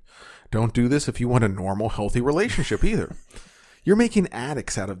attraction. Don't do this if you want a normal, healthy relationship either. You're making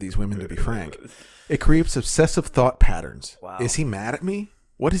addicts out of these women, to be frank. It creates obsessive thought patterns. Wow. Is he mad at me?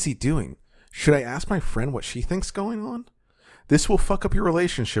 What is he doing? Should I ask my friend what she thinks going on? This will fuck up your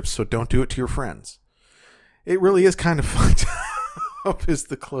relationships, so don't do it to your friends. It really is kind of fucked up, is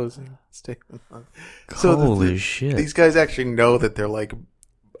the closing statement. Holy shit. These guys actually know that they're like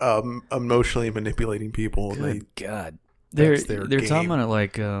emotionally manipulating people. Good God. They're game. talking about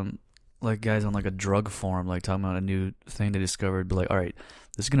it like guys on like a drug forum, like talking about a new thing they discovered, be like, all right,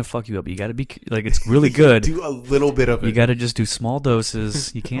 this is going to fuck you up. You got to be, like, it's really good. Do a little bit of it. You got to just do small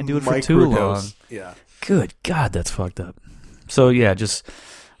doses. You can't do it for too long. Yeah. Good God, that's fucked up. So, yeah, just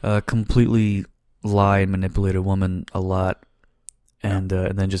completely lie and manipulate a woman a lot. and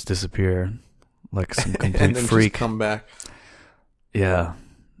then just disappear like some complete and then freak. Just come back. Yeah,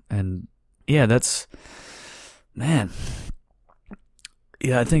 and yeah, that's man.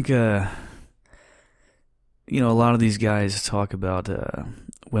 Yeah, I think a lot of these guys talk about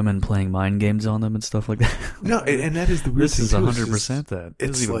women playing mind games on them and stuff like that. No, and that is the weird this thing. This is 100% that. This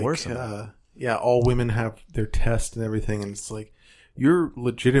is even like, worse than that. Yeah, all women have their test and everything, and it's like you're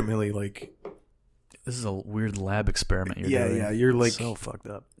legitimately like. This is a weird lab experiment you're doing. Yeah, you're like so fucked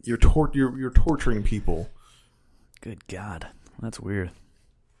up. You're torturing people. Good God, that's weird.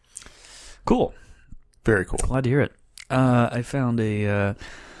 Cool, very cool. Glad to hear it. I found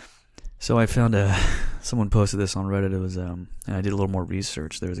someone posted this on Reddit. It was and I did a little more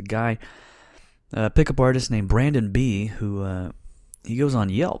research. There was a guy, pickup artist named Brandon B, who he goes on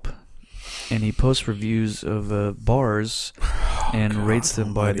Yelp and he posts reviews of bars and rates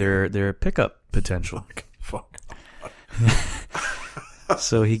them by their pickup potential. Fuck.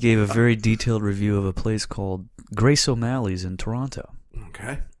 So he gave a very detailed review of a place called Grace O'Malley's in Toronto.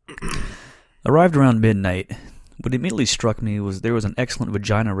 Okay. Arrived around midnight. What immediately struck me was there was an excellent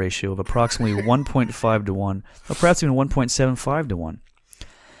vagina ratio of approximately 1.5 to 1, or perhaps even 1.75 to 1.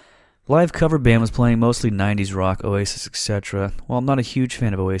 Live cover band was playing mostly 90s rock, Oasis, etc. While I'm not a huge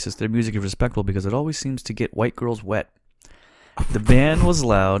fan of Oasis, their music is respectable because it always seems to get white girls wet. The band was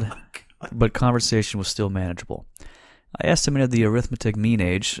loud, but conversation was still manageable. I estimated the arithmetic mean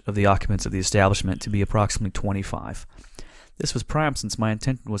age of the occupants of the establishment to be approximately 25. This was prime since my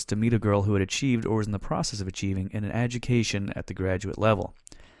intention was to meet a girl who had achieved or was in the process of achieving an education at the graduate level.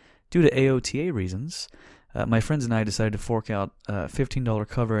 Due to AOTA reasons, my friends and I decided to fork out a $15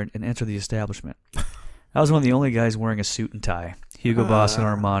 cover and enter the establishment. I was one of the only guys wearing a suit and tie, Hugo Boss and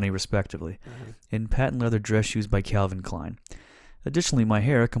Armani respectively, in patent leather dress shoes by Calvin Klein. Additionally, my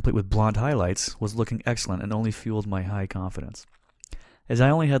hair, complete with blonde highlights, was looking excellent and only fueled my high confidence. As I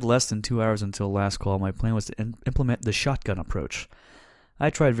only had less than 2 hours until last call, my plan was to implement the shotgun approach.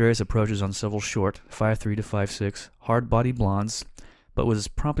 I tried various approaches on several short, 5'3" to 5'6", hard-body blondes, but was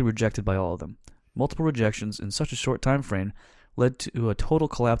promptly rejected by all of them. Multiple rejections in such a short time frame led to a total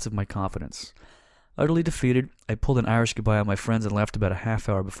collapse of my confidence. Utterly defeated, I pulled an Irish goodbye on my friends and left about a half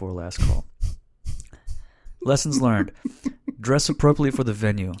hour before last call. Lessons learned. Dress appropriately for the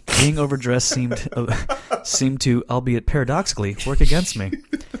venue. Being overdressed seemed to, albeit paradoxically, work against me.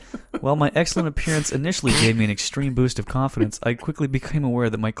 While my excellent appearance initially gave me an extreme boost of confidence, I quickly became aware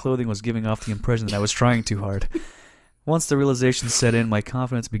that my clothing was giving off the impression that I was trying too hard. Once the realization set in, my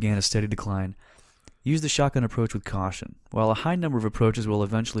confidence began a steady decline. Use the shotgun approach with caution. While a high number of approaches will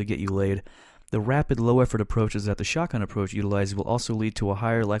eventually get you laid, the rapid, low-effort approaches that the shotgun approach utilizes will also lead to a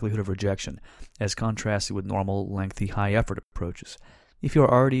higher likelihood of rejection, as contrasted with normal, lengthy, high-effort approaches. If you are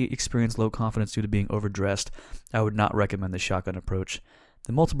already experienced low confidence due to being overdressed, I would not recommend the shotgun approach.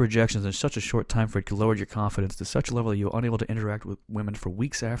 The multiple rejections in such a short time frame could lower your confidence to such a level that you are unable to interact with women for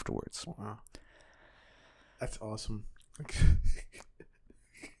weeks afterwards. Wow. That's awesome. Okay.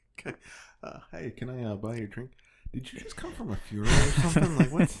 Hey, can I buy you a drink? Did you just come from a funeral or something?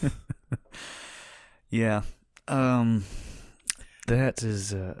 Like, what? Yeah. That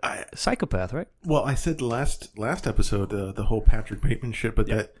is psychopath, right? Well, I said last episode the whole Patrick Bateman shit, but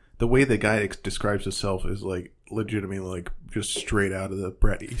that the way the guy describes himself is like legitimately like just straight out of the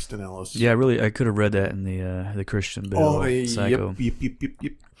Bret Easton Ellis. Yeah, really, I could have read that in the Christian Bale Psycho.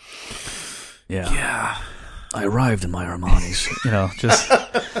 Yep. Yeah. I arrived in my Armanis. Just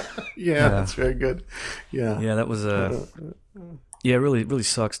yeah, that's very good. Yeah, that was yeah, it really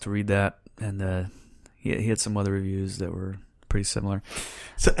sucks to read that, and he had some other reviews that were pretty similar.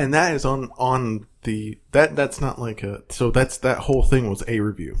 So, and that is on the that's not like a that whole thing was a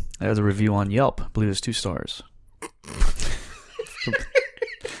review. That was a review on Yelp. I believe it's 2 stars.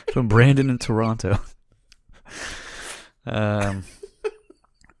 from Brandon in Toronto.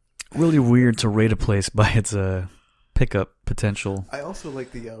 Really weird to rate a place by its pickup potential. I also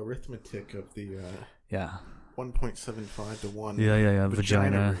like the arithmetic of the 1.75 to 1. Yeah.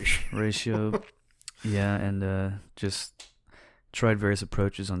 Vagina ratio. Yeah, and just tried various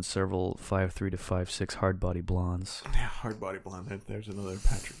approaches on several 5'3" to 5'6" hard body blondes. Yeah, hard body blonde. There's another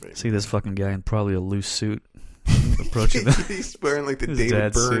Patrick Bateman. See this fucking guy in probably a loose suit approaching them. He's wearing like the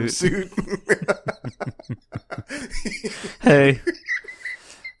David Byrne suit. Hey.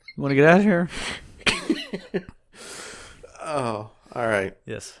 You want to get out of here? Oh, all right.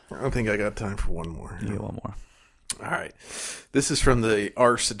 Yes. I don't think I got time for one more. You get one more. All right. This is from the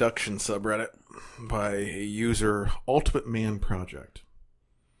R Seduction subreddit by a user Ultimate Man Project.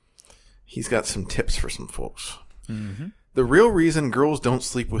 He's got some tips for some folks. Mm-hmm. The real reason girls don't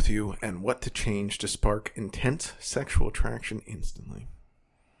sleep with you and what to change to spark intense sexual attraction instantly.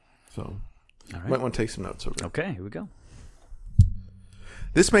 So, might want to take some notes over there. Okay, here we go.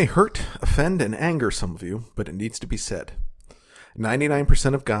 This may hurt, offend, and anger some of you, but it needs to be said.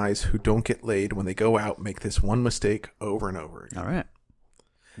 99% of guys who don't get laid when they go out make this one mistake over and over again. All right.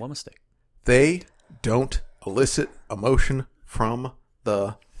 One mistake. They don't elicit emotion from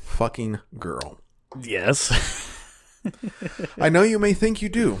the fucking girl. Yes. I know you may think you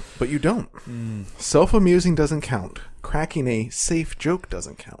do, but you don't. Self-amusing doesn't count. Cracking a safe joke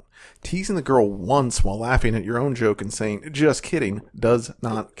doesn't count. Teasing the girl once while laughing at your own joke and saying, just kidding, does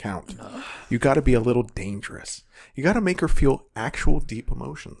not count. You gotta be a little dangerous. You gotta make her feel actual deep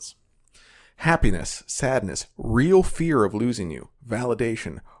emotions. Happiness, sadness, real fear of losing you,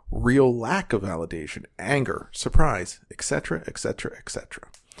 validation, real lack of validation, anger, surprise, etc., etc., etc.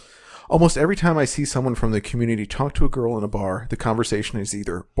 Almost every time I see someone from the community talk to a girl in a bar, the conversation is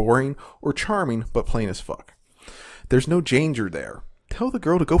either boring or charming, but plain as fuck. There's no danger there. Tell the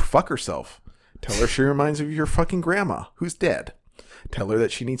girl to go fuck herself. Tell her she reminds you of your fucking grandma, who's dead. Tell her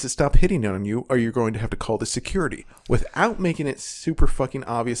that she needs to stop hitting on you, or you're going to have to call the security. Without making it super fucking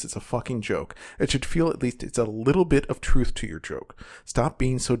obvious it's a fucking joke. It should feel at least it's a little bit of truth to your joke. Stop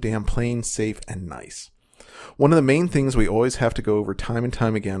being so damn plain, safe, and nice. One of the main things we always have to go over time and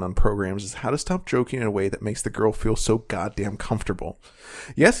time again on programs is how to stop joking in a way that makes the girl feel so goddamn comfortable.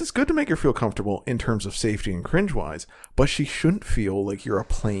 Yes, it's good to make her feel comfortable in terms of safety and cringe-wise, but she shouldn't feel like you're a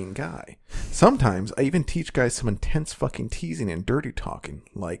plain guy. Sometimes I even teach guys some intense fucking teasing and dirty talking,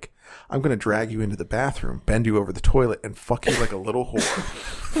 like, I'm going to drag you into the bathroom, bend you over the toilet, and fuck you like a little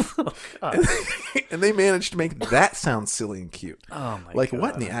whore. Oh, and they managed to make that sound silly and cute. Oh my like, God.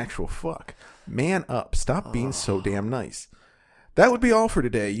 what in the actual fuck? Man up. Stop being so damn nice. That would be all for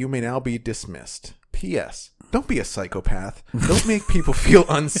today. You may now be dismissed. P.S. Don't be a psychopath. Don't make people feel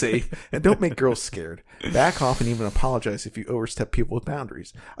unsafe. And don't make girls scared. Back off and even apologize if you overstep people's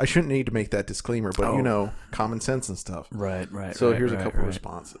boundaries. I shouldn't need to make that disclaimer, but you know, common sense and stuff. Right. So here's a couple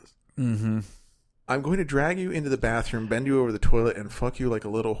responses. I'm going to drag you into the bathroom, bend you over the toilet, and fuck you like a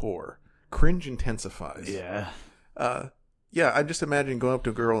little whore. Cringe intensifies. Yeah. Yeah, I just imagine going up to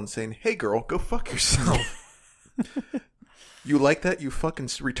a girl and saying, hey girl, go fuck yourself. You like that, you fucking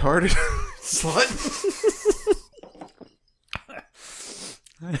retarded slut?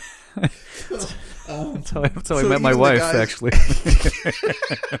 That's how I met my wife, actually.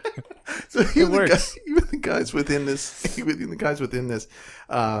 So even the guys within this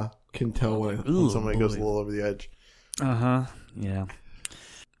can tell when somebody goes a little over the edge. Yeah.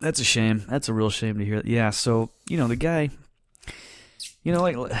 That's a shame. That's a real shame to hear. Yeah, so, the guy,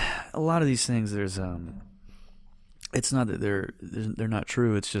 like a lot of these things, there's it's not that they're not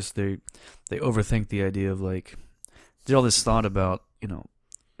true, it's just they overthink the idea of, like, did all this thought about,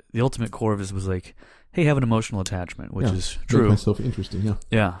 the ultimate core of this was like, hey, have an emotional attachment, which is true. Make myself interesting, yeah.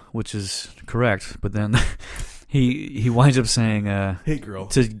 Yeah, which is correct, but then he winds up saying, hey girl,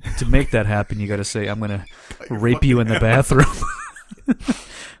 to make that happen, you got to say, I'm going to rape you in the bathroom.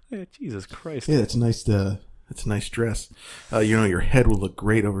 Jesus Christ. Yeah, that's a nice dress. Your head will look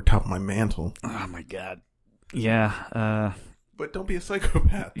great over top of my mantle. Oh my God. Yeah. But don't be a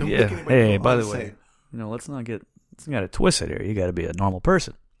psychopath. Don't make anybody hey, feel by the unsafe. way, let's not get it twisted here. You got to be a normal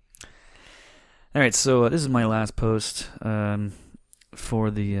person. All right, so this is my last post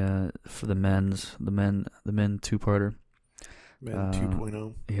for the men two-parter. Men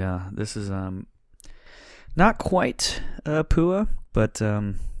 2.0. Yeah, this is not quite PUA, but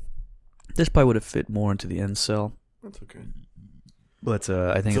this probably would have fit more into the incel. That's okay. But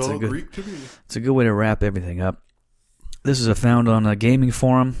I think it's a good way to wrap everything up. This is found on a gaming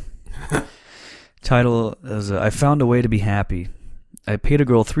forum. Title is I found a way to be happy. I paid a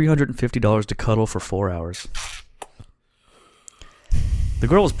girl $350 to cuddle for 4 hours. The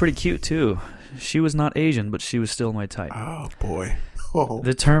girl was pretty cute too. She was not Asian, but she was still my type. Oh boy. Oh.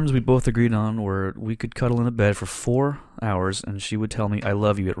 The terms we both agreed on were we could cuddle in a bed for 4 hours, and she would tell me I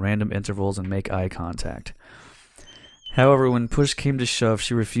love you at random intervals and make eye contact. However, when push came to shove,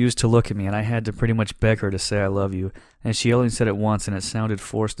 she refused to look at me, and I had to pretty much beg her to say I love you, and she only said it once, and it sounded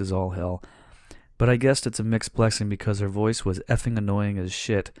forced as all hell. But I guessed it's a mixed blessing because her voice was effing annoying as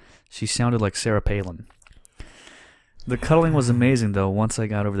shit. She sounded like Sarah Palin. The cuddling was amazing, though, once I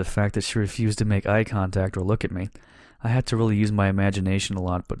got over the fact that she refused to make eye contact or look at me. I had to really use my imagination a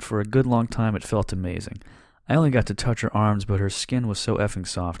lot, but for a good long time it felt amazing. I only got to touch her arms, but her skin was so effing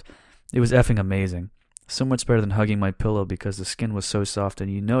soft. It was effing amazing. So much better than hugging my pillow because the skin was so soft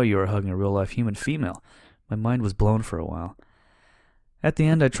and you were hugging a real-life human female. My mind was blown for a while. At the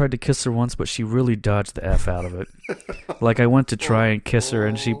end, I tried to kiss her once, but she really dodged the F out of it. Like I went to try and kiss her,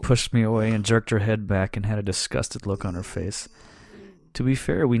 and she pushed me away and jerked her head back and had a disgusted look on her face. To be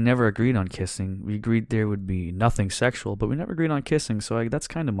fair, we never agreed on kissing. We agreed there would be nothing sexual, but we never agreed on kissing, so that's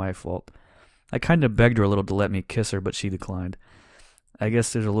kind of my fault. I kind of begged her a little to let me kiss her, but she declined. I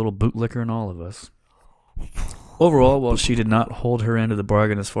guess there's a little bootlicker in all of us. Overall, while she did not hold her end of the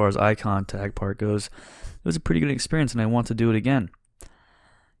bargain as far as eye contact part goes, it was a pretty good experience, and I want to do it again.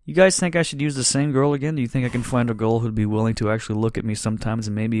 You guys think I should use the same girl again? Do you think I can find a girl who'd be willing to actually look at me sometimes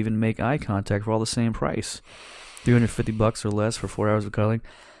and maybe even make eye contact for all the same price? $350 or less for 4 hours of cuddling?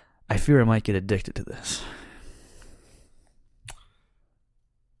 I fear I might get addicted to this.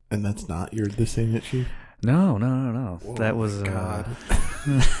 And that's not your This Ain't It, Chief? No. Whoa, that was... God.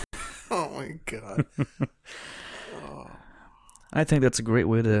 Oh, my God. Oh. I think that's a great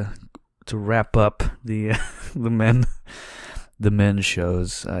way to wrap up the men's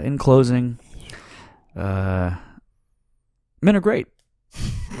shows. In closing, men are great.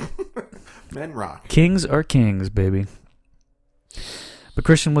 Men rock. Kings are kings, baby. But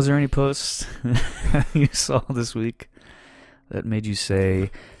Christian, was there any posts you saw this week that made you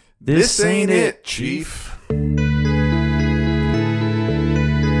say, "This ain't it, Chief"?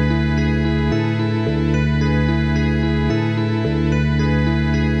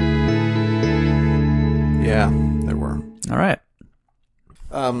 Yeah, there were. All right.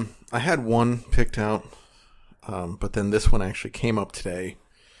 I had one picked out, but then this one actually came up today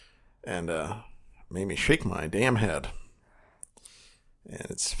and made me shake my damn head. And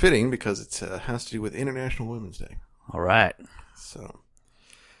it's fitting because it has to do with International Women's Day. All right. So,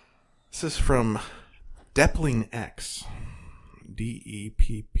 this is from Deppling X.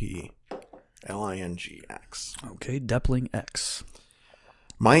 DEPPLINGX. Okay, Deppling X.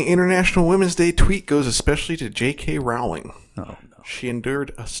 My International Women's Day tweet goes especially to J.K. Rowling. Oh, no. She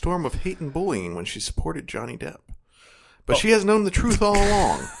endured a storm of hate and bullying when she supported Johnny Depp. But she has known the truth all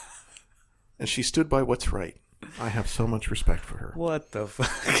along. And she stood by what's right. I have so much respect for her. What the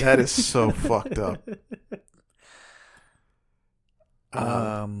fuck? That is so fucked up.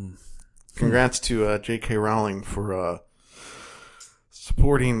 Congrats to J.K. Rowling for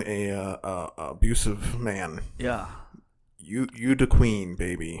supporting a abusive man. Yeah. You the queen,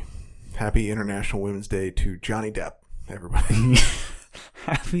 baby. Happy International Women's Day to Johnny Depp, everybody.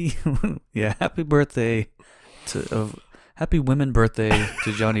 Happy birthday happy women birthday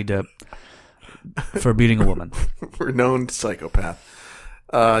to Johnny Depp for beating a woman. Renowned psychopath.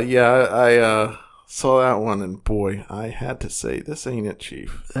 I saw that one, and boy, I had to say, this ain't it,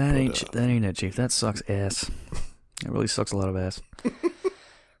 Chief. That ain't it, Chief. That sucks ass. It really sucks a lot of ass.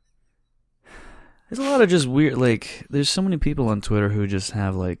 There's a lot of just weird, like, there's so many people on Twitter who just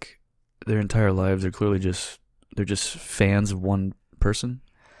have, like, their entire lives, they're clearly they're just fans of one person.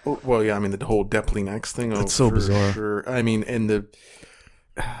 Well, yeah, I mean, the whole Deppling X thing. That's so bizarre. Sure. I mean, and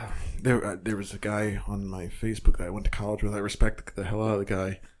there was a guy on my Facebook that I went to college with. I respect the hell out of the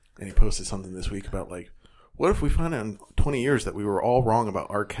guy, and he posted something this week about, like, what if we find out in 20 years that we were all wrong about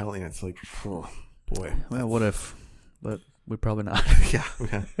R. Kelly? And it's like, oh, boy. Well, what if? But we're probably not. Yeah.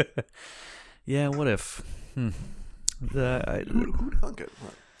 Yeah, what if? Who'd thunk it?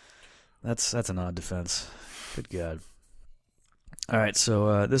 What? That's an odd defense. Good God. All right,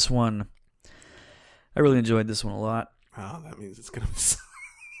 so this one, I really enjoyed this one a lot. Oh, that means it's going to be...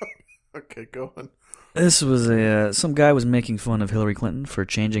 Okay, go on. This was some guy was making fun of Hillary Clinton for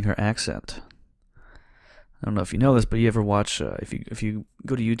changing her accent. I don't know if you know this, but you ever watch, if you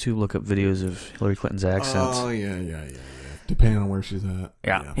go to YouTube, look up videos of Hillary Clinton's accent. Oh, yeah. Depending on where she's at.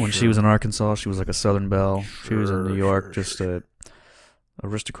 Yeah, when she was in Arkansas, she was like a Southern belle. She was in New York, just a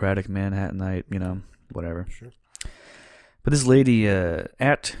aristocratic Manhattanite, whatever. Sure. But this lady,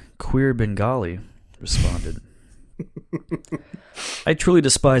 at Queer Bengali, responded, I truly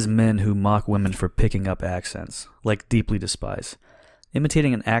despise men who mock women for picking up accents. Like, deeply despise.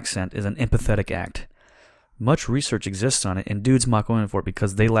 Imitating an accent is an empathetic act. Much research exists on it, and dudes mock women for it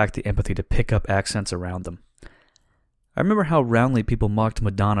because they lack the empathy to pick up accents around them. I remember how roundly people mocked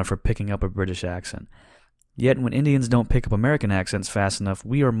Madonna for picking up a British accent. Yet when Indians don't pick up American accents fast enough,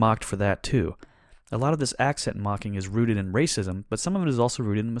 we are mocked for that too. A lot of this accent mocking is rooted in racism, but some of it is also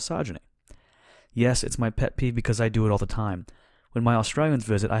rooted in misogyny. Yes, it's my pet peeve because I do it all the time. When my Australians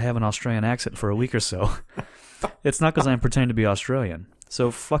visit, I have an Australian accent for a week or so. It's not because I'm pretending to be Australian.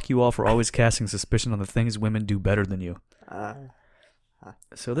 So fuck you all for always casting suspicion on the things women do better than you.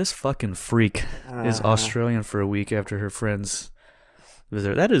 So this fucking freak is Australian for a week after her friends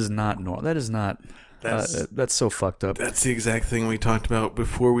visit. That is not normal. That is not... That's so fucked up. That's the exact thing we talked about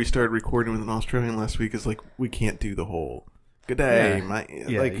before we started recording with an Australian last week. Is like, we can't do the whole Good day.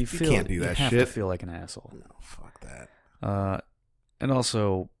 Yeah, you can't do that shit. You have to feel like an asshole. No, fuck that. And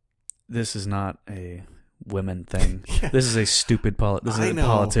also, this is not a women thing. Yeah. This is a stupid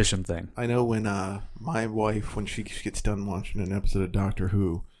politician thing. I know when my wife, when she gets done watching an episode of Doctor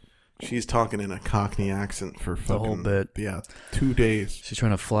Who, she's talking in a Cockney accent for fucking... The whole bit. Yeah, 2 days. She's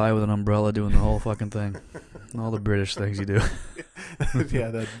trying to fly with an umbrella, doing the whole fucking thing. All the British things you do. Yeah,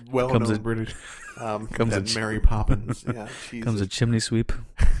 that well-known British... comes that Mary Poppins. Yeah, comes a chimney sweep.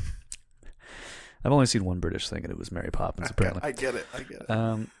 I've only seen one British thing, and it was Mary Poppins, apparently. I get it.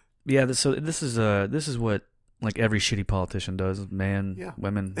 Yeah, so this is what like every shitty politician does. Man,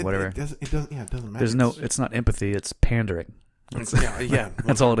 women, whatever. It doesn't matter. It's not empathy. It's pandering. Yeah.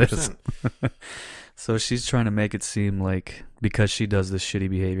 That's all it is. So she's trying to make it seem like because she does this shitty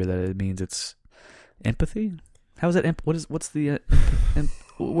behavior that it means it's empathy. How is that? What's the?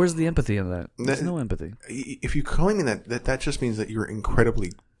 Where's the empathy in that? There's no empathy. If you claim that just means that you're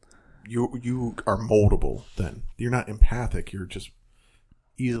incredibly, you are moldable. Then you're not empathic. You're just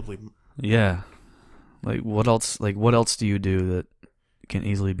easily. Yeah. Like what else? Like what else do you do that can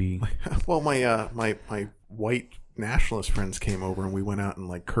easily be? Well, my white nationalist friends came over and we went out and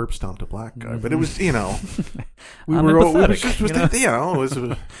like curb stomped a black guy, but it was I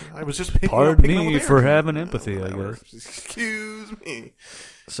was just pardon me for having empathy, I guess. Excuse me.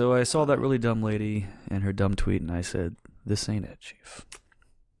 So I saw that really dumb lady and her dumb tweet, and I said, "This ain't it, Chief."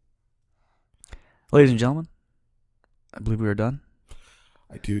 Ladies and gentlemen, I believe we are done.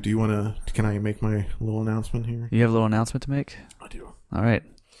 I do. Do you want to? Can I make my little announcement here? You have a little announcement to make? I do. All right.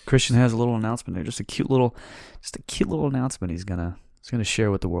 Christian has a little announcement there. Just a cute little announcement he's gonna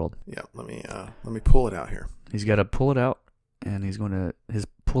share with the world. Yeah. Let me pull it out here. He's got to pull it out, and he's going to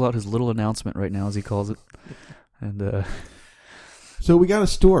pull out his little announcement right now, as he calls it. And so we got a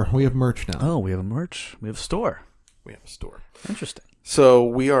store. We have merch now. Oh, we have a merch. We have a store. We have a store. Interesting. So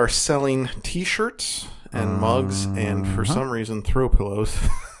we are selling T-shirts and mugs, and for some reason, throw pillows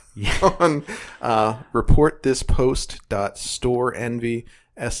on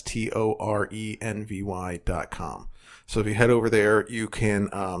reportthispodst.storenvy.com. So if you head over there, you can,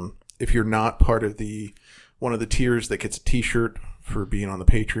 if you're not part of one of the tiers that gets a T-shirt for being on the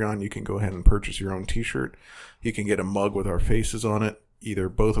Patreon, you can go ahead and purchase your own T-shirt. You can get a mug with our faces on it, either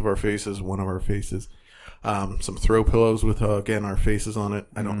both of our faces, one of our faces. Some throw pillows with, again, our faces on it.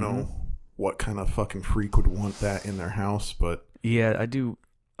 I don't know what kind of fucking freak would want that in their house, but... Yeah, I do.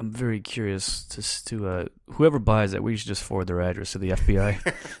 I'm very curious to whoever buys it, we should just forward their address to the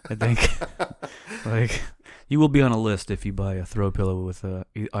FBI, I think. Like, you will be on a list if you buy a throw pillow with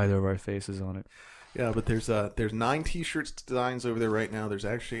either of our faces on it. Yeah, but there's 9 T-shirts designs over there right now. There's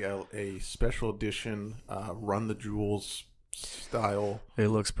actually a special edition Run the Jewels style. It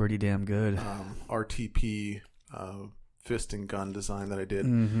looks pretty damn good. RTP fist and gun design that I did.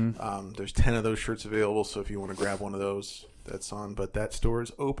 Mm-hmm. There's 10 of those shirts available, so if you want to grab one of those, that's on. But that store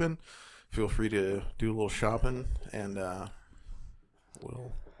is open. Feel free to do a little shopping, and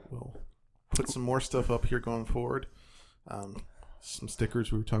we'll put some more stuff up here going forward. Some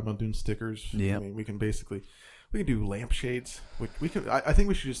stickers. We were talking about doing stickers. Yeah. I mean, we can do lampshades. We can. I think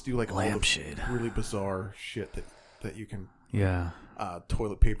we should just do like a lampshade. Really bizarre shit that you can. Yeah.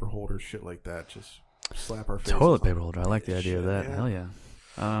 Toilet paper holders, shit like that. Just slap our faces. Toilet paper holder. I like the idea shit, of that. yeah. Hell yeah.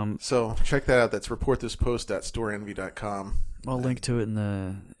 So check that out. That's reportthispost.storenvy.com. I'll link to it in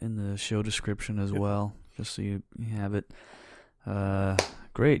the show description as well, just so you have it.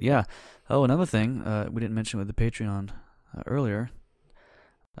 Great. Yeah. Oh, another thing we didn't mention with the Patreon earlier.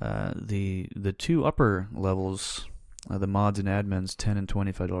 The 2 upper levels, the mods and admins, $10 and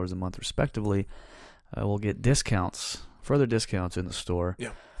 $25 a month respectively, will get further discounts in the store.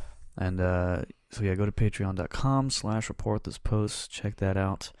 Yeah. And so yeah, go to patreon.com/reportthispost. Check that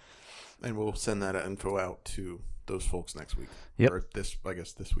out. And we'll send that info out to those folks next week. Yep. Or this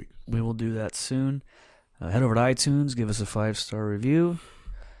week. We will do that soon. Head over to iTunes, give us a 5-star review.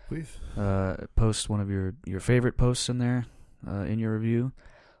 Please. Post one of your favorite posts in there, in your review,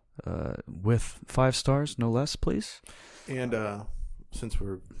 with 5 stars, no less, please. And since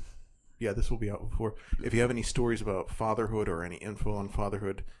this will be out before. If you have any stories about fatherhood or any info on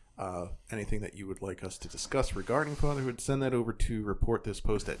fatherhood, anything that you would like us to discuss regarding fatherhood, send that over to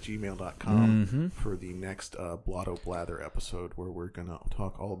reportthispost@gmail.com for the next Blotto Blather episode, where we're going to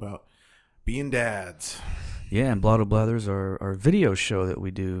talk all about being dads. Yeah, and Blotto Blathers are our video show that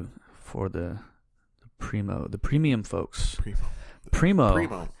we do for the premium folks.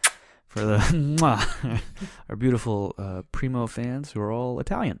 Primo. For our beautiful Primo fans who are all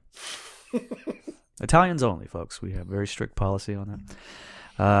Italian. Italians only, folks. We have very strict policy on that.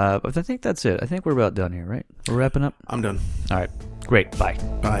 But I think that's it. I think we're about done here, right? We're wrapping up? I'm done. All right. Great. Bye.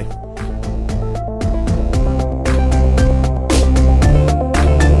 Bye.